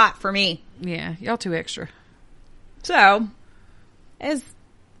in the pot for me. Yeah, y'all too extra. So, as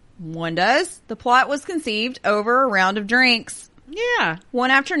one does, the plot was conceived over a round of drinks. Yeah.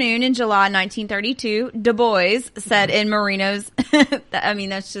 One afternoon in July 1932, Du Bois said in Marino's... I mean,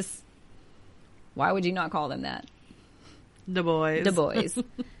 that's just... Why would you not call them that? The boys. Du Bois.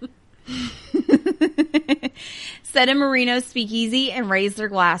 Said in Marino's speakeasy and raised their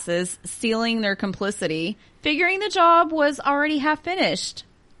glasses, sealing their complicity, figuring the job was already half finished.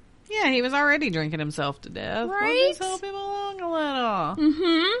 Yeah, he was already drinking himself to death. Right? We'll just help him along a little.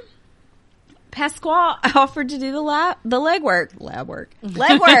 Pasqua offered to do the legwork.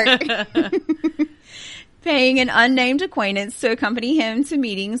 Legwork. Paying an unnamed acquaintance to accompany him to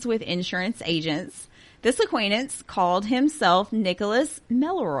meetings with insurance agents. This acquaintance called himself Nicholas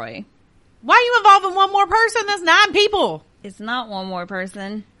Melroy. Why are you involving one more person? That's 9 people. It's not one more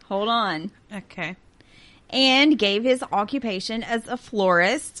person. Hold on. Okay. And gave his occupation as a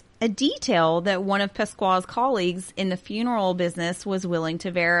florist, a detail that one of Pasqua's colleagues in the funeral business was willing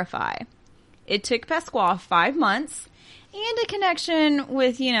to verify. It took Pasqua 5 months and a connection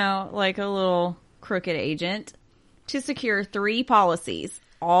with, like a little crooked agent to secure 3 policies,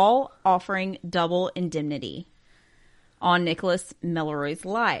 all offering double indemnity on Nicholas Melroy's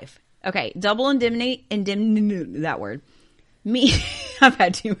life. Okay, double indemnity, that word. I've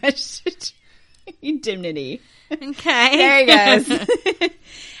had too much indemnity. Okay. There he goes.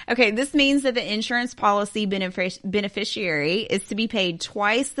 Okay, this means that the insurance policy beneficiary is to be paid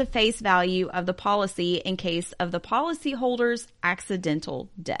twice the face value of the policy in case of the policyholder's accidental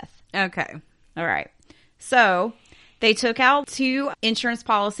death. Okay. All right. So they took out 2 insurance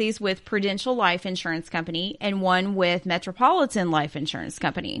policies with Prudential Life Insurance Company and one with Metropolitan Life Insurance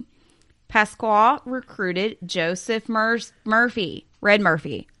Company. Pasqua recruited Joseph Murphy, Red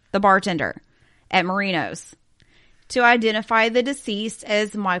Murphy, the bartender at Marino's, to identify the deceased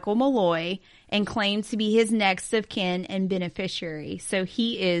as Michael Malloy and claimed to be his next of kin and beneficiary. So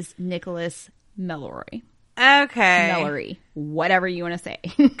he is Nicholas Melroy. Okay. Mellory. Whatever you want to say.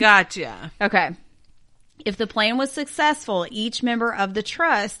 Gotcha. Okay. If the plan was successful, each member of the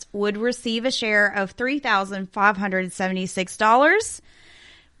trust would receive a share of $3,576,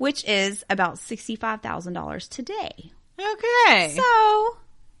 which is about $65,000 today. Okay. So,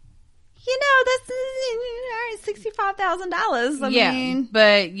 that's $65,000. I mean,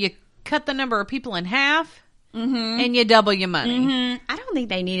 but you cut the number of people in half. and you double your money. I don't think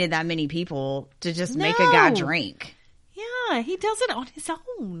they needed that many people to just make a guy No. drink. Yeah, he does it on his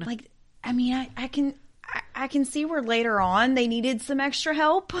own. Like, I mean, I can see where later on they needed some extra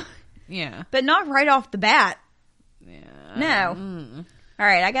help, Yeah. but not right off the bat. Yeah. No. All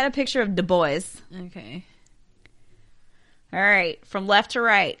right, I got a picture of Du Bois. Okay. All right, from left to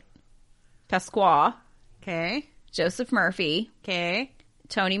right. Pasqua, Okay. Joseph Murphy, Okay.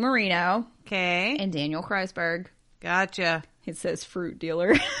 Tony Marino, Okay. and Daniel Kreisberg. Gotcha. It says fruit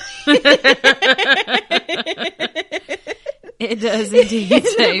dealer. It does indeed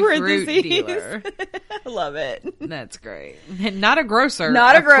say fruit Parentheses. dealer. I love it. That's great. Not a grocer.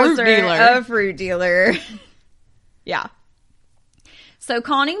 Not a grocer, fruit dealer. a fruit dealer. Yeah. So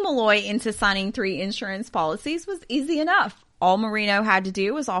conning Malloy into signing 3 insurance policies was easy enough. All Marino had to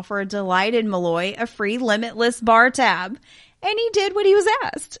do was offer a delighted Malloy a free limitless bar tab, and he did what he was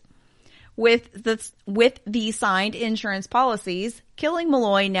asked. With the signed insurance policies, killing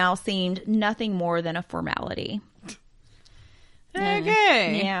Malloy now seemed nothing more than a formality.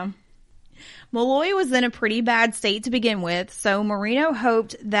 Okay. Yeah. Malloy was in a pretty bad state to begin with, so Marino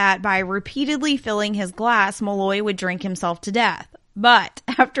hoped that by repeatedly filling his glass, Malloy would drink himself to death. But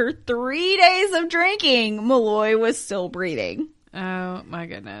after 3 days of drinking, Malloy was still breathing. Oh, my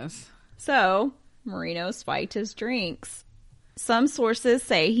goodness. So, Marino spiked his drinks. Some sources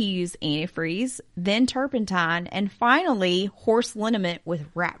say he used antifreeze, then turpentine, and finally horse liniment with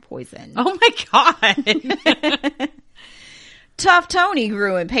rat poison. Oh, my God. Tough Tony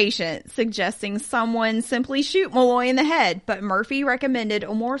grew impatient, suggesting someone simply shoot Malloy in the head, but Murphy recommended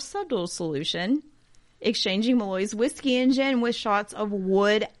a more subtle solution, exchanging Malloy's whiskey and gin with shots of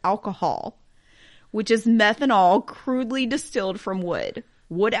wood alcohol, which is methanol crudely distilled from wood.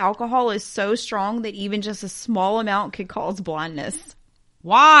 Wood alcohol is so strong that even just a small amount could cause blindness.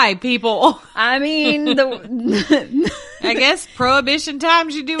 Why, people? I mean, I guess prohibition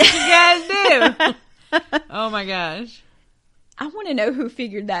times you do what you guys do. Oh, my gosh. I want to know who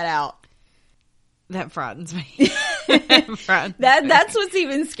figured that out. That frightens me. That's what's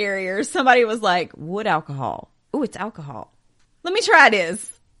even scarier. Somebody was like, wood alcohol. Ooh, it's alcohol. Let me try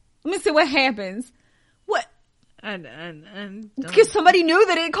this. Let me see what happens. What? Because somebody knew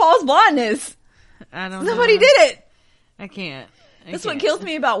that it caused blindness. I don't Somebody know. did it. I can't. That's what kills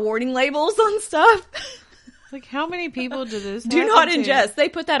me about warning labels on stuff. Like, how many people do this Do happen not to? ingest. They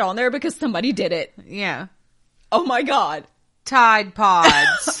put that on there because somebody did it. Yeah. Oh my God. Tide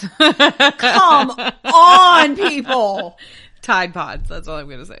Pods. Come on, people. Tide Pods. That's all I'm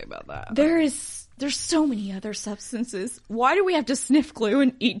going to say about that. There's so many other substances. Why do we have to sniff glue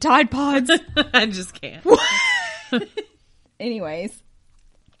and eat Tide Pods? I just can't. Anyways.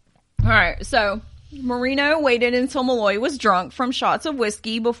 All right. So Marino waited until Malloy was drunk from shots of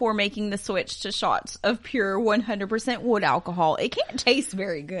whiskey before making the switch to shots of pure 100% wood alcohol. It can't taste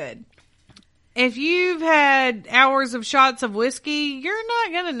very good. If you've had hours of shots of whiskey, you're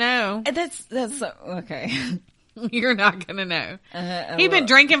not going to know. That's so, okay. You're not going to know. He'd been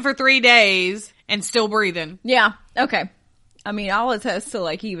drinking for 3 days and still breathing. Yeah. Okay. I mean, I'll attest to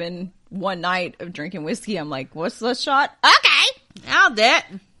like even one night of drinking whiskey. I'm like, what's the shot? Okay. I'll do it.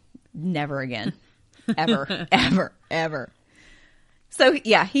 Never again. Ever. Ever. Ever. So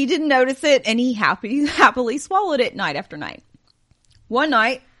yeah, he didn't notice it and he happily swallowed it night after night. One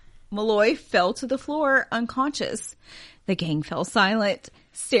night, Malloy fell to the floor unconscious. The gang fell silent,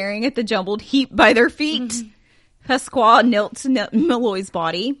 staring at the jumbled heap by their feet. Pasqua knelt to Malloy's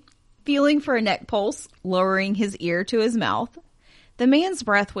body, feeling for a neck pulse, lowering his ear to his mouth. The man's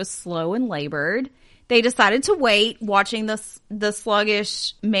breath was slow and labored. They decided to wait, watching the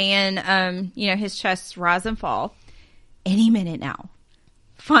sluggish man, his chest rise and fall. Any minute now.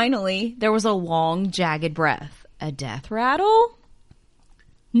 Finally, there was a long, jagged breath. A death rattle?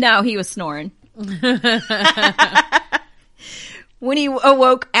 No, he was snoring. When he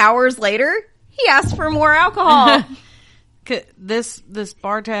awoke hours later, he asked for more alcohol. This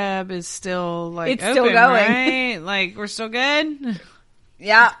bar tab is still like It's open, still going. right? Like, we're still good?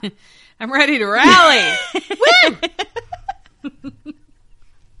 Yeah. I'm ready to rally. Woo!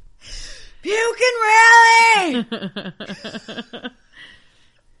 Puke and rally!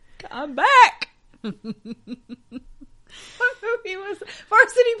 I'm back! What movie was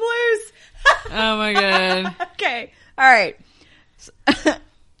Varsity Blues? Oh my god. Okay. All right.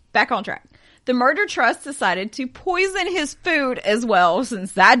 Back on track. The murder trust decided to poison his food as well,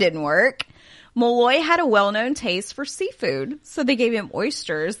 since that didn't work. Malloy had a well-known taste for seafood, so they gave him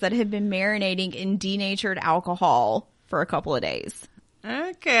oysters that had been marinating in denatured alcohol for a couple of days.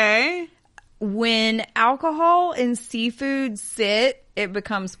 Okay. When alcohol and seafood sit, it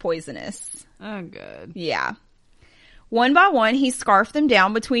becomes poisonous. Oh, good. Yeah. One by one, he scarfed them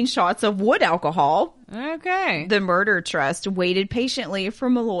down between shots of wood alcohol. Okay. The murder trust waited patiently for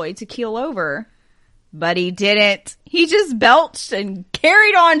Malloy to keel over. But he didn't. He just belched and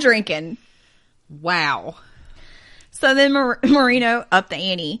carried on drinking. Wow. So then Marino upped the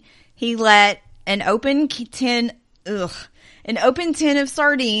ante. He let an open tin of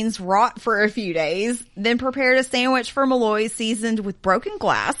sardines rot for a few days, then prepared a sandwich for Malloy seasoned with broken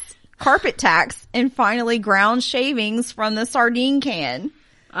glass, carpet tacks, and finally ground shavings from the sardine can.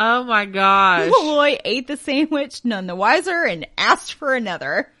 Oh my gosh. Malloy ate the sandwich none the wiser and asked for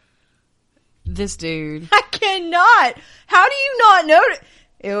another. This dude. I cannot. How do you not know?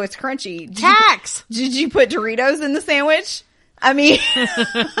 Ew, it's crunchy. Tax! Did you put Doritos in the sandwich? I mean,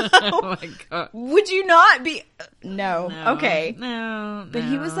 Oh my god. would you not be? No. Okay. No. But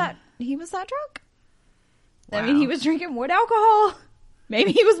he was that drunk? I Wow. mean, he was drinking wood alcohol.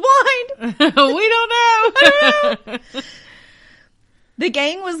 Maybe he was blind. We don't know. The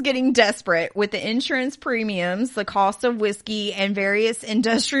gang was getting desperate with the insurance premiums, the cost of whiskey, and various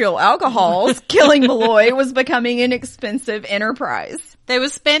industrial alcohols. Killing Malloy was becoming an expensive enterprise. They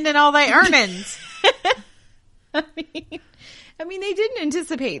was spending all their earnings. I mean, they didn't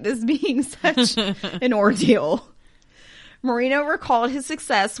anticipate this being such an ordeal. Marino recalled his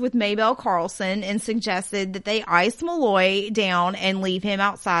success with Maybelle Carlson and suggested that they ice Malloy down and leave him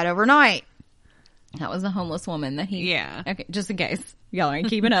outside overnight. That was the homeless woman that he... Yeah. Okay, just in case. Y'all ain't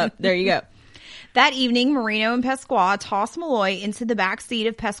keeping up. There you go. That evening, Marino and Pasqua tossed Malloy into the back seat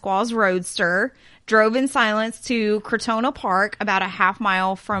of Pasqua's Roadster, drove in silence to Crotona Park, about a half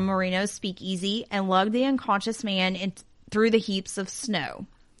mile from Marino's speakeasy, and lugged the unconscious man through the heaps of snow.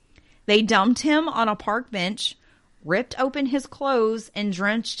 They dumped him on a park bench, ripped open his clothes, and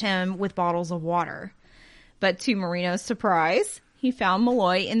drenched him with bottles of water. But to Marino's surprise, he found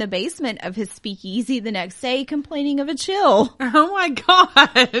Malloy in the basement of his speakeasy the next day complaining of a chill. Oh my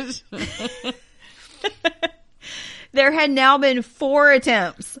gosh. There had now been 4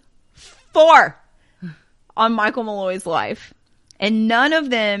 attempts. 4! On Michael Malloy's life. And none of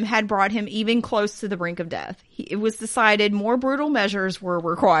them had brought him even close to the brink of death. It was decided more brutal measures were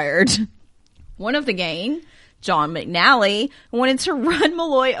required. One of the gang, John McNally, wanted to run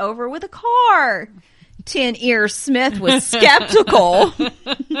Malloy over with a car. Tin Ear Smith was skeptical.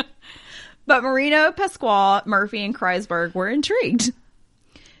 But Marino, Pasqua, Murphy, and Kreisberg were intrigued.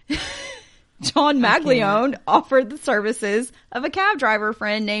 John Maglione offered the services of a cab driver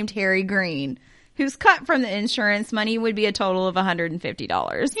friend named Harry Green, whose cut from the insurance money would be a total of $150.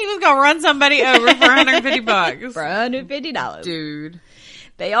 He was gonna run somebody over for $150. For $150. Dude.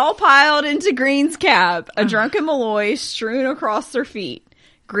 They all piled into Green's cab, a drunken Malloy strewn across their feet.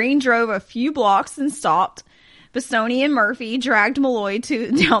 Green drove a few blocks and stopped. Bastoni and Murphy dragged Malloy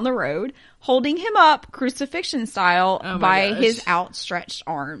down the road, holding him up crucifixion style by his outstretched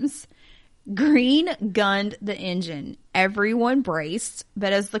arms. Green gunned the engine. Everyone braced,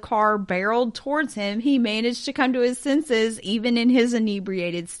 but as the car barreled towards him, he managed to come to his senses even in his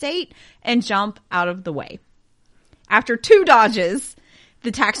inebriated state and jump out of the way. After 2 dodges,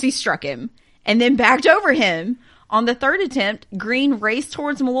 the taxi struck him and then backed over him. On the 3rd attempt, Green raced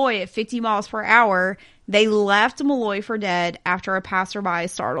towards Malloy at 50 miles per hour. They left Malloy for dead after a passerby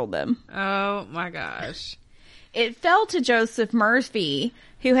startled them. Oh my gosh. It fell to Joseph Murphy,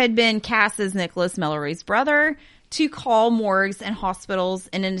 who had been cast as Nicholas Mallory's brother, to call morgues and hospitals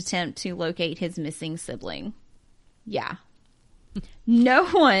in an attempt to locate his missing sibling. Yeah. No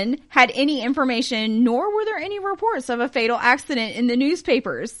one had any information, nor were there any reports of a fatal accident in the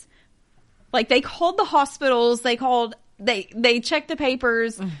newspapers. Like, they called the hospitals, they checked the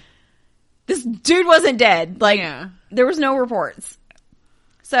papers. This dude wasn't dead. Like, There was no reports.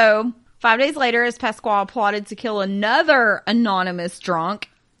 So, 5 days later, as Pasqua plotted to kill another anonymous drunk,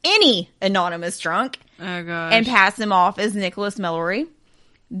 any anonymous drunk, oh gosh, and pass him off as Nicholas Mallory,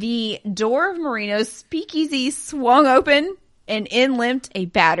 the door of Marino's speakeasy swung open, and in limped a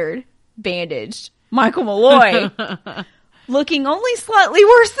battered, bandaged Michael Malloy, looking only slightly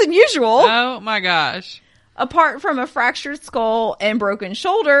worse than usual. Oh my gosh. Apart from a fractured skull and broken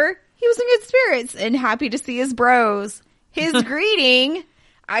shoulder, he was in good spirits and happy to see his bros. His greeting,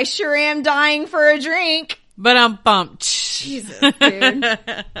 "I sure am dying for a drink." But I'm bumped. Jesus, dude.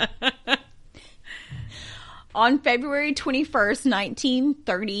 On February 21st,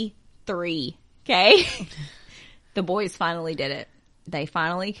 1933, okay? The boys finally did it. They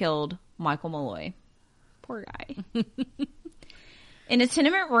finally killed Michael Malloy. Poor guy. In a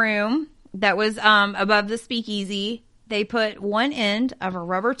tenement room that was above the speakeasy, they put one end of a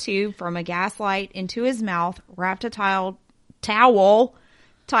rubber tube from a gas light into his mouth, wrapped a towel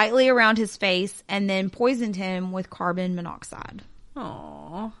tightly around his face, and then poisoned him with carbon monoxide.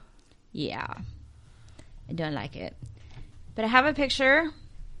 Aww. Yeah. I don't like it. But I have a picture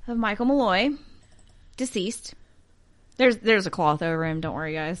of Michael Malloy, deceased. There's a cloth over him, don't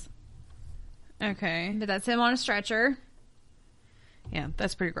worry, guys. Okay. But that's him on a stretcher. Yeah,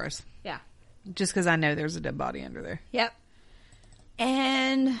 that's pretty gross. Yeah. Just because I know there's a dead body under there. Yep.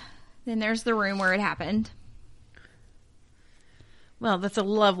 And then there's the room where it happened. Well, that's a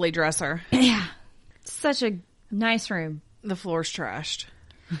lovely dresser. Yeah. Such a nice room. The floor's trashed.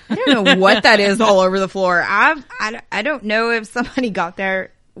 I don't know what that is all over the floor. I don't know if somebody got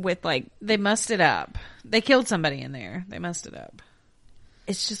there with like... They mussed it up. They killed somebody in there. They mussed it up.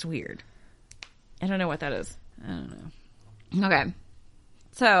 It's just weird. I don't know what that is. I don't know. Okay.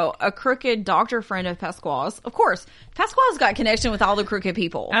 So, a crooked doctor friend of Pasquale's. Of course, Pasquale's got connection with all the crooked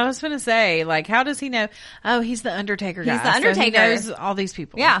people. I was going to say, like, how does he know? Oh, he's the Undertaker guy. He's the Undertaker. So he knows all these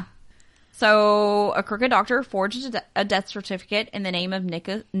people. Yeah. So, a crooked doctor forged a death certificate in the name of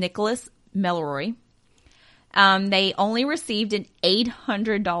Nicholas Melroy. They only received an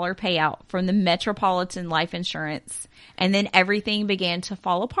 $800 payout from the Metropolitan Life Insurance. And then everything began to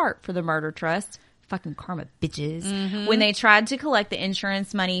fall apart for the murder trust. Fucking karma bitches. Mm-hmm. When they tried to collect the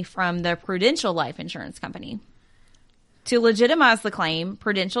insurance money from the Prudential Life Insurance Company. To legitimize the claim,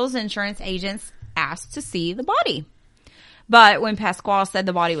 Prudential's insurance agents asked to see the body. But when Pasquale said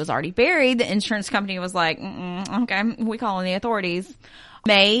the body was already buried, the insurance company was like, okay, we calling the authorities.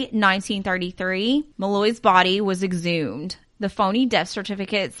 May 1933, Malloy's body was exhumed. The phony death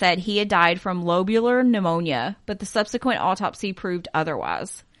certificate said he had died from lobular pneumonia, but the subsequent autopsy proved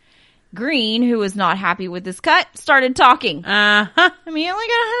otherwise. Green, who was not happy with this cut, started talking. Uh-huh. I mean, he only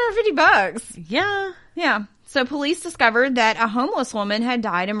got $150. Yeah. Yeah. So police discovered that a homeless woman had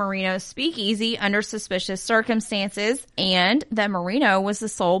died in Marino's speakeasy under suspicious circumstances, and that Marino was the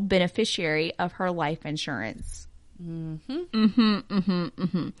sole beneficiary of her life insurance. I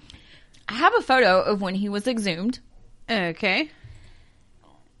have a photo of when he was exhumed. Okay.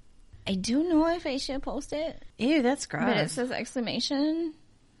 I don't know if I should post it. Ew, that's gross. But it says exclamation.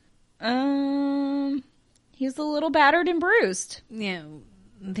 He's a little battered and bruised. Yeah.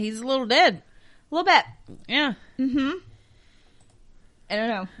 He's a little dead. A little bit. Yeah. I don't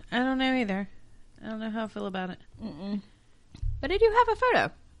know. I don't know either. I don't know how I feel about it. But I do have a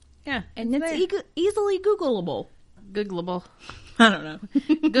photo. Yeah. And it's easily Googleable. Googleable. I don't know.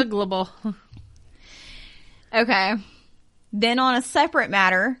 Googleable. Okay. Then on a separate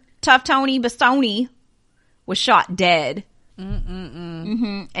matter, Tough Tony Bastoni was shot dead.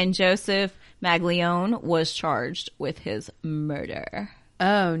 And Joseph Maglione was charged with his murder.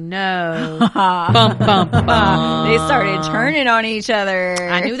 Oh, no. Bum, bum, bum. They started turning on each other.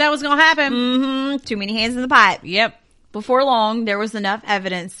 I knew that was going to happen. Too many hands in the pot. Yep. Before long, there was enough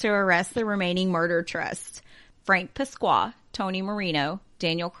evidence to arrest the remaining murder trusts. Frank Pasqua, Tony Marino,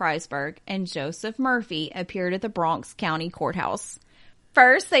 Daniel Kreisberg, and Joseph Murphy appeared at the Bronx County Courthouse.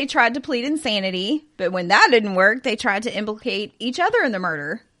 First, they tried to plead insanity, but when that didn't work, they tried to implicate each other in the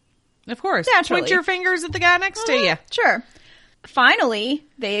murder. Of course. Naturally. Point your fingers at the guy next to you. Sure. Finally,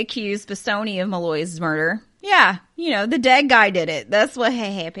 they accused Bastoni of Malloy's murder. Yeah, the dead guy did it. That's what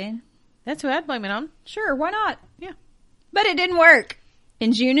happened. That's who I'd blame it on. Sure, why not? Yeah. But it didn't work.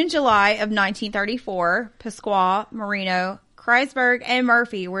 In June and July of 1934, Pasqua, Marino, Kreisberg, and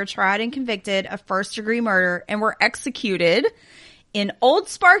Murphy were tried and convicted of first-degree murder and were executed in Old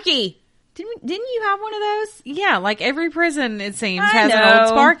Sparky. Didn't you have one of those? Yeah, like every prison, it seems, I has an know. old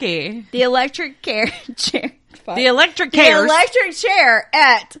Sparky. The electric chair. The electric The cares. electric chair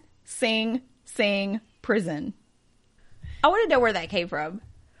at Sing Sing Prison. I want to know where that came from.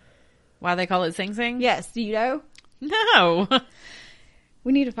 Why they call it Sing Sing? Yes, do you know? No.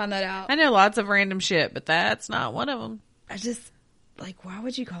 We need to find that out. I know lots of random shit, but that's not one of them. I just, why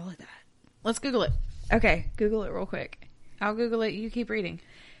would you call it that? Let's Google it. Okay, Google it real quick. I'll Google it. You keep reading.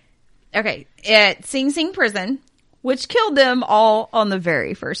 Okay, at Sing Sing Prison, which killed them all on the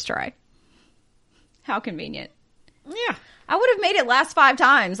very first try. How convenient. Yeah. I would have made it last 5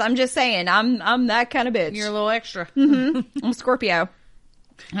 times. I'm just saying, I'm that kind of bitch. You're a little extra. I'm Scorpio.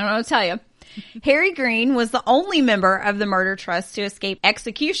 I don't know what to tell you. Harry Green was the only member of the murder trust to escape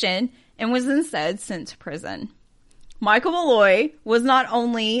execution and was instead sent to prison. Michael Malloy was not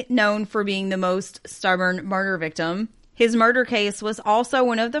only known for being the most stubborn murder victim, his murder case was also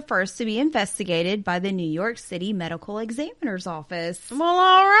one of the first to be investigated by the New York City Medical Examiner's Office. Well,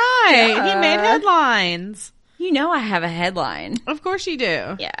 all right. Yeah. He made headlines. You know I have a headline. Of course you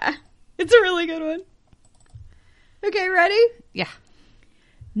do. Yeah. It's a really good one. Okay, ready? Yeah.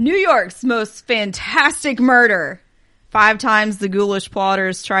 New York's most fantastic murder. 5 times the ghoulish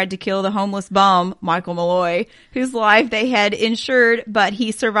plotters tried to kill the homeless bum, Michael Malloy, whose life they had insured, but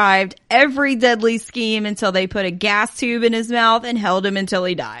he survived every deadly scheme until they put a gas tube in his mouth and held him until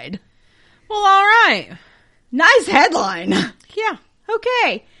he died. Well, all right. Nice headline. Yeah.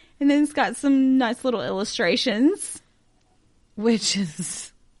 Okay. And then it's got some nice little illustrations. Which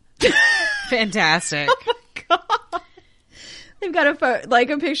is fantastic. Oh my God. They've got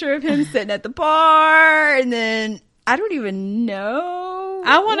a picture of him sitting at the bar, and then I don't even know.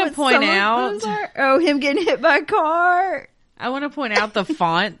 I want to what point some of out. those are. Oh, him getting hit by a car. I want to point out the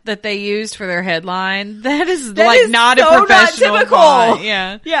font that they used for their headline. That is That is not so a professional not typical. font.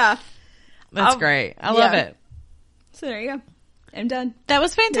 Yeah. Yeah. That's great. I love it. So there you go. I'm done. That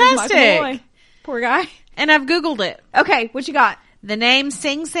was There's Michael fantastic. Malloy. Poor guy. And I've Googled it. Okay, what you got? The name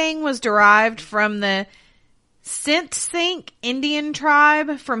Sing Sing was derived from the Sint-Sink Indian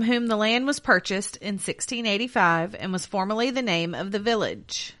tribe from whom the land was purchased in 1685 and was formerly the name of the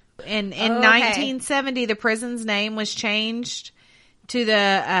village. In 1970, the prison's name was changed to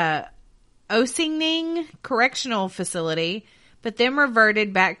the Ossining Correctional Facility, but then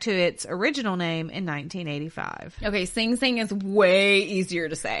reverted back to its original name in 1985. Okay, Sing Sing is way easier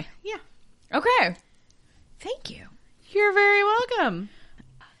to say. Yeah. Okay. Thank you. You're very welcome.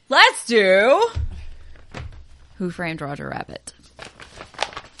 Let's do Who Framed Roger Rabbit?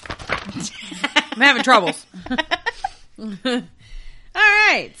 I'm having troubles. All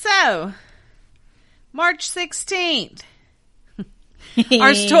right, so March 16th.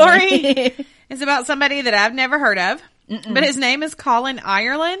 Our story is about somebody that I've never heard of, but his name is Colin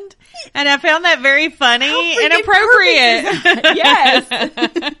Ireland, and I found that very funny and appropriate.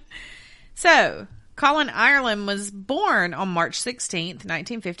 Yes. So, Colin Ireland was born on March 16th,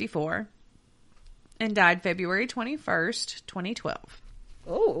 1954, and died February 21st, 2012.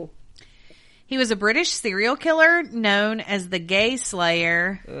 Oh. He was a British serial killer known as the Gay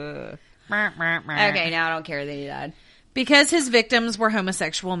Slayer. Okay, now I don't care that he died. Because his victims were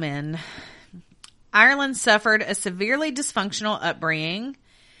homosexual men. Ireland suffered a severely dysfunctional upbringing.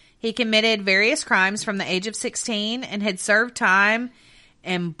 He committed various crimes from the age of 16 and had served time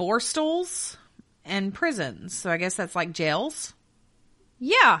in borstals and prisons. So I guess that's like jails.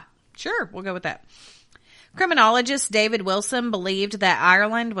 Yeah. Sure, we'll go with that. Criminologist David Wilson believed that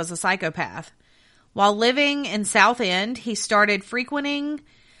Ireland was a psychopath. While living in Southend, he started frequenting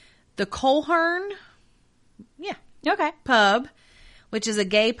the Coleherne Okay. pub, which is a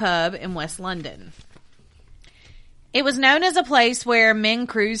gay pub in West London. It was known as a place where men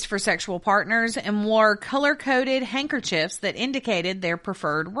cruised for sexual partners and wore color-coded handkerchiefs that indicated their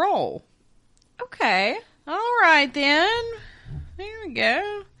preferred role. Okay. All right, then. There we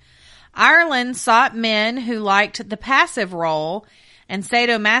go. Ireland sought men who liked the passive role and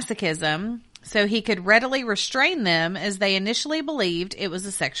sadomasochism, so he could readily restrain them as they initially believed it was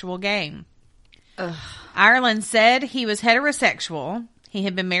a sexual game. Ugh. Ireland said he was heterosexual, he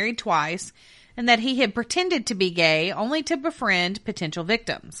had been married twice, and that he had pretended to be gay only to befriend potential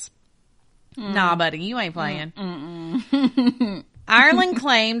victims. Nah, buddy, you ain't playing. Ireland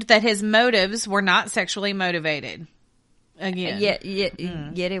claimed that his motives were not sexually motivated. Again. Yet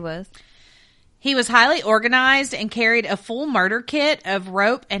it was. He was highly organized and carried a full murder kit of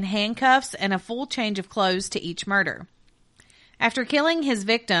rope and handcuffs and a full change of clothes to each murder. After killing his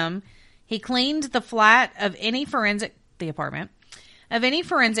victim, he cleaned the flat of any forensic evidence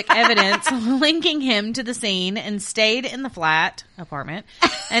linking him to the scene and stayed in the apartment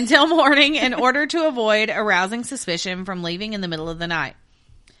until morning in order to avoid arousing suspicion from leaving in the middle of the night.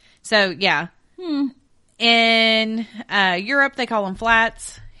 So, yeah. In Europe, they call them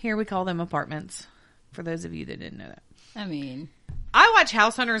flats. Here we call them apartments, for those of you that didn't know that. I mean, I watch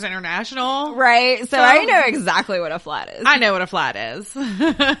House Hunters International. right. So I know exactly what a flat is. I know what a flat is.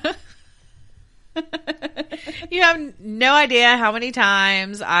 You have no idea how many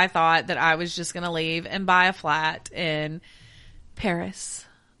times I thought that I was just going to leave and buy a flat in Paris.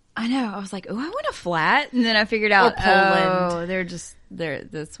 I know. I was like, oh, I want a flat. And then I figured out, Poland.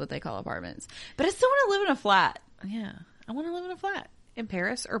 that's what they call apartments. But I still want to live in a flat. Yeah. I want to live in a flat in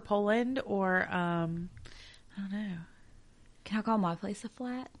Paris or Poland or, I don't know, Can I call my place a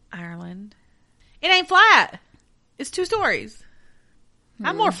flat? Ireland. It ain't flat. It's 2 stories.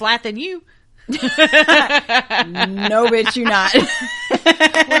 I'm more flat than you. No, bitch, you not.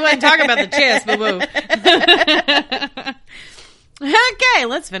 We wasn't talking about the chest, but woo. Okay,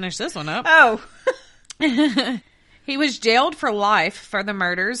 let's finish this one up. Oh. He was jailed for life for the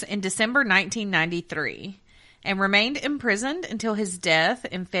murders in December 1993 and remained imprisoned until his death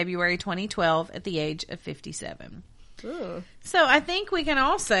in February 2012 at the age of 57. Ooh. So I think we can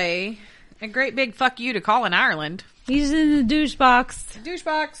all say a great big fuck you to Colin Ireland. He's in the douche box. Douche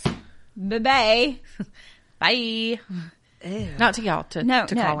box. Bye-bye. Bye. Not to y'all, to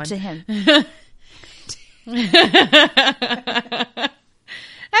Colin. to him.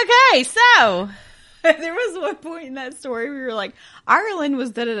 Okay, so There was one point in that story where we were like, Ireland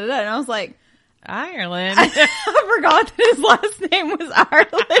was da-da-da-da, and I was like, Ireland. I forgot that his last name was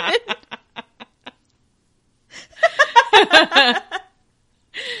Ireland.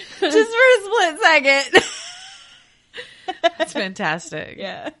 Just for a split second. That's fantastic.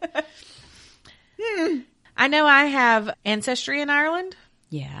 Yeah. I know I have ancestry in Ireland.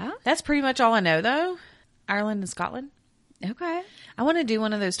 Yeah. That's pretty much all I know, though. Ireland and Scotland. Okay. I want to do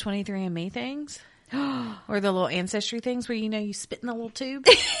one of those 23andMe things. Or the little ancestry things where, you spit in the little tube.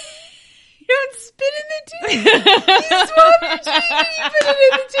 You don't spit in the tube. You swab your cheek and you put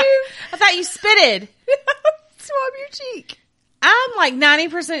it in the tube. I thought you spitted. Swab your cheek. I'm like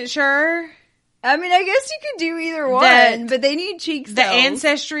 90% sure. I mean, I guess you could do either one, That- but they need cheek The cells.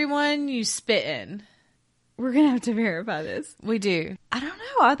 ancestry one, you spit in. We're going to have to verify this. We do. I don't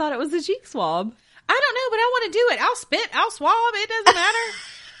know. I thought it was a cheek swab. I don't know, but I want to do it. I'll spit. I'll swab. It doesn't matter.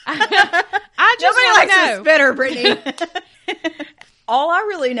 I just Nobody want likes to a know. spitter, Brittany. All I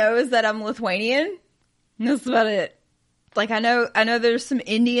really know is that I'm Lithuanian. And that's about it. Like, I know there's some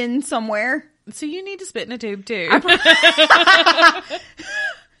Indian somewhere. So you need to spit in a tube too.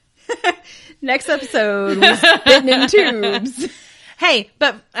 Next episode was spitting in tubes. Hey,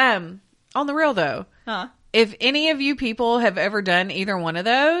 but on the real though, Huh? if any of you people have ever done either one of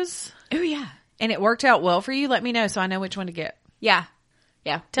those Oh, yeah. and it worked out well for you, let me know so I know which one to get. Yeah.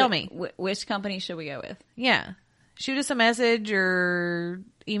 Yeah. Tell me. Which company should we go with? Yeah. Shoot us a message or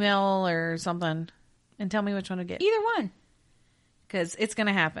email or something and tell me which one to get. Either one. Because it's going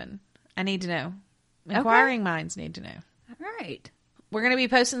to happen. I need to know. Inquiring minds need to know. All right. We're going to be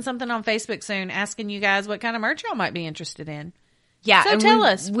posting something on Facebook soon asking you guys what kind of merch y'all might be interested in. Yeah. So and tell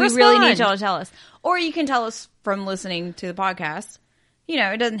us. We Respond. really need y'all to tell us. Or you can tell us from listening to the podcast.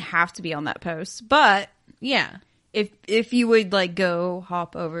 It doesn't have to be on that post. But Yeah. if you would go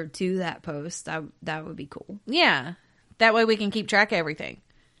hop over to that post, that would be cool. Yeah. That way we can keep track of everything.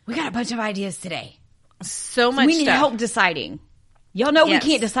 We got a bunch of ideas today. So much We need stuff. help deciding. Y'all know Yes. we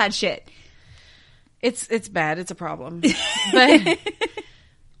can't decide shit. It's bad. It's a problem. But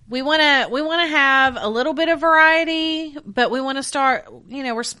we want to have a little bit of variety, but we want to start,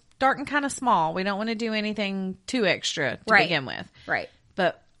 we're starting kind of small. We don't want to do anything too extra to Right. begin with. Right.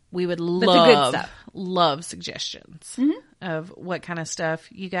 But we would the love, good stuff. love suggestions of what kind of stuff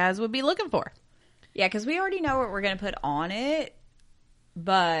you guys would be looking for. Yeah, because we already know what we're going to put on it.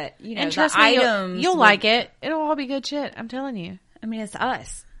 But, And the trust me, items. you'll like it. It'll all be good shit. I'm telling you. I mean, it's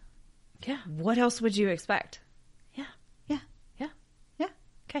us. Yeah. What else would you expect? Yeah. Yeah. Yeah. Yeah.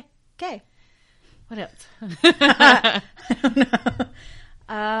 Okay. Okay. What else? I don't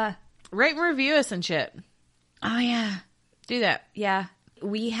know. Rate and review us and shit. Oh, yeah. Do that. Yeah.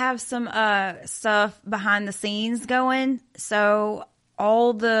 We have some stuff behind the scenes going. So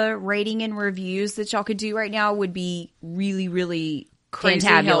all the rating and reviews that y'all could do right now would be really, really Crazy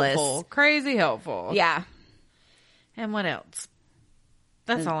fantabulous. helpful. Crazy helpful. Yeah. And what else?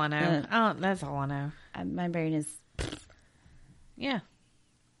 That's all I know. That's all I know. My brain is... Yeah.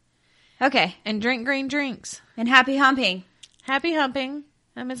 Okay. And drink green drinks. And happy humping. Happy humping.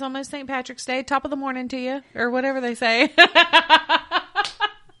 It's almost St. Patrick's Day. Top of the morning to you. Or whatever they say.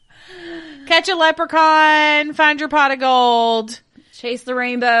 Catch a leprechaun. Find your pot of gold. Chase the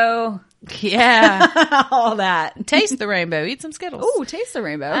rainbow. Yeah. All that. Taste the rainbow. Eat some Skittles. Ooh, taste the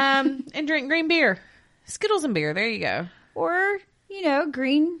rainbow. And drink green beer. Skittles and beer. There you go. Or,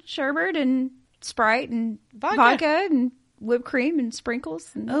 green sherbet and Sprite and Vodka. vodka and whipped cream and sprinkles.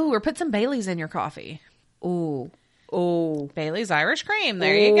 And... Oh, or put some Bailey's in your coffee. Ooh. Ooh. Bailey's Irish Cream.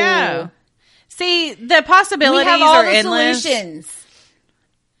 There you go. See, the possibilities We have all are the endless. solutions.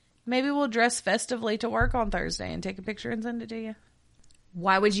 Maybe we'll dress festively to work on Thursday and take a picture and send it to you.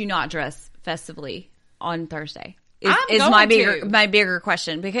 Why would you not dress festively on Thursday? I'm Is going my bigger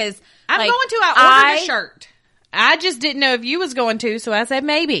question, because I'm going to. I ordered a shirt. I just didn't know if you was going to, so I said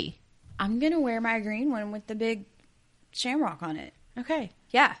maybe. I'm gonna wear my green one with the big shamrock on it. Okay.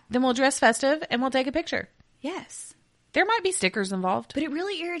 Yeah. Then we'll dress festive and we'll take a picture. Yes. There might be stickers involved. But it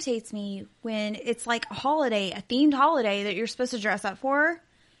really irritates me when it's like a holiday, a themed holiday that you're supposed to dress up for,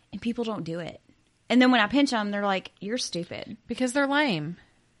 and people don't do it. And then when I pinch them, they're like, "You're stupid." Because they're lame.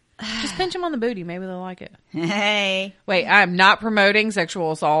 Just pinch them on the booty. Maybe they'll like it. Hey. Wait, I'm not promoting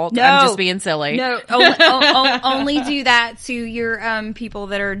sexual assault. No. I'm just being silly. No, only do that to your people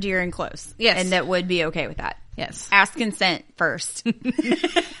that are dear and close. Yes. And that would be okay with that. Yes. Ask consent first.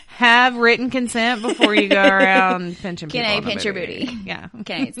 Have written consent before you go around pinching people. Can I on the pinch your booty? Yeah.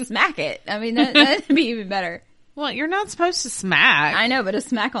 Can I smack it? I mean, that'd be even better. Well, you're not supposed to smack. I know, but a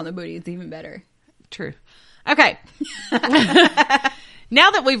smack on the booty is even better. True. Okay.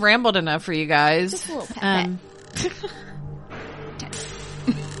 Now that we've rambled enough for you guys, Just a little pat.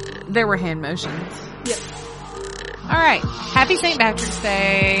 there were hand motions. Yep. All right. Happy St. Patrick's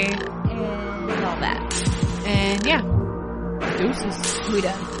Day. And all that. And yeah. Deuces. We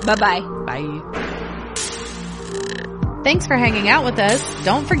done. Bye-bye. Bye. Thanks for hanging out with us.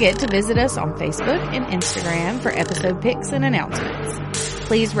 Don't forget to visit us on Facebook and Instagram for episode pics and announcements.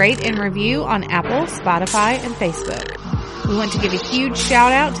 Please rate and review on Apple, Spotify, and Facebook. We want to give a huge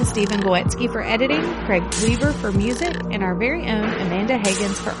shout out to Stephen Goetsky for editing, Craig Weaver for music, and our very own Amanda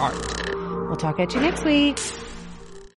Higgins for art. We'll talk at you next week.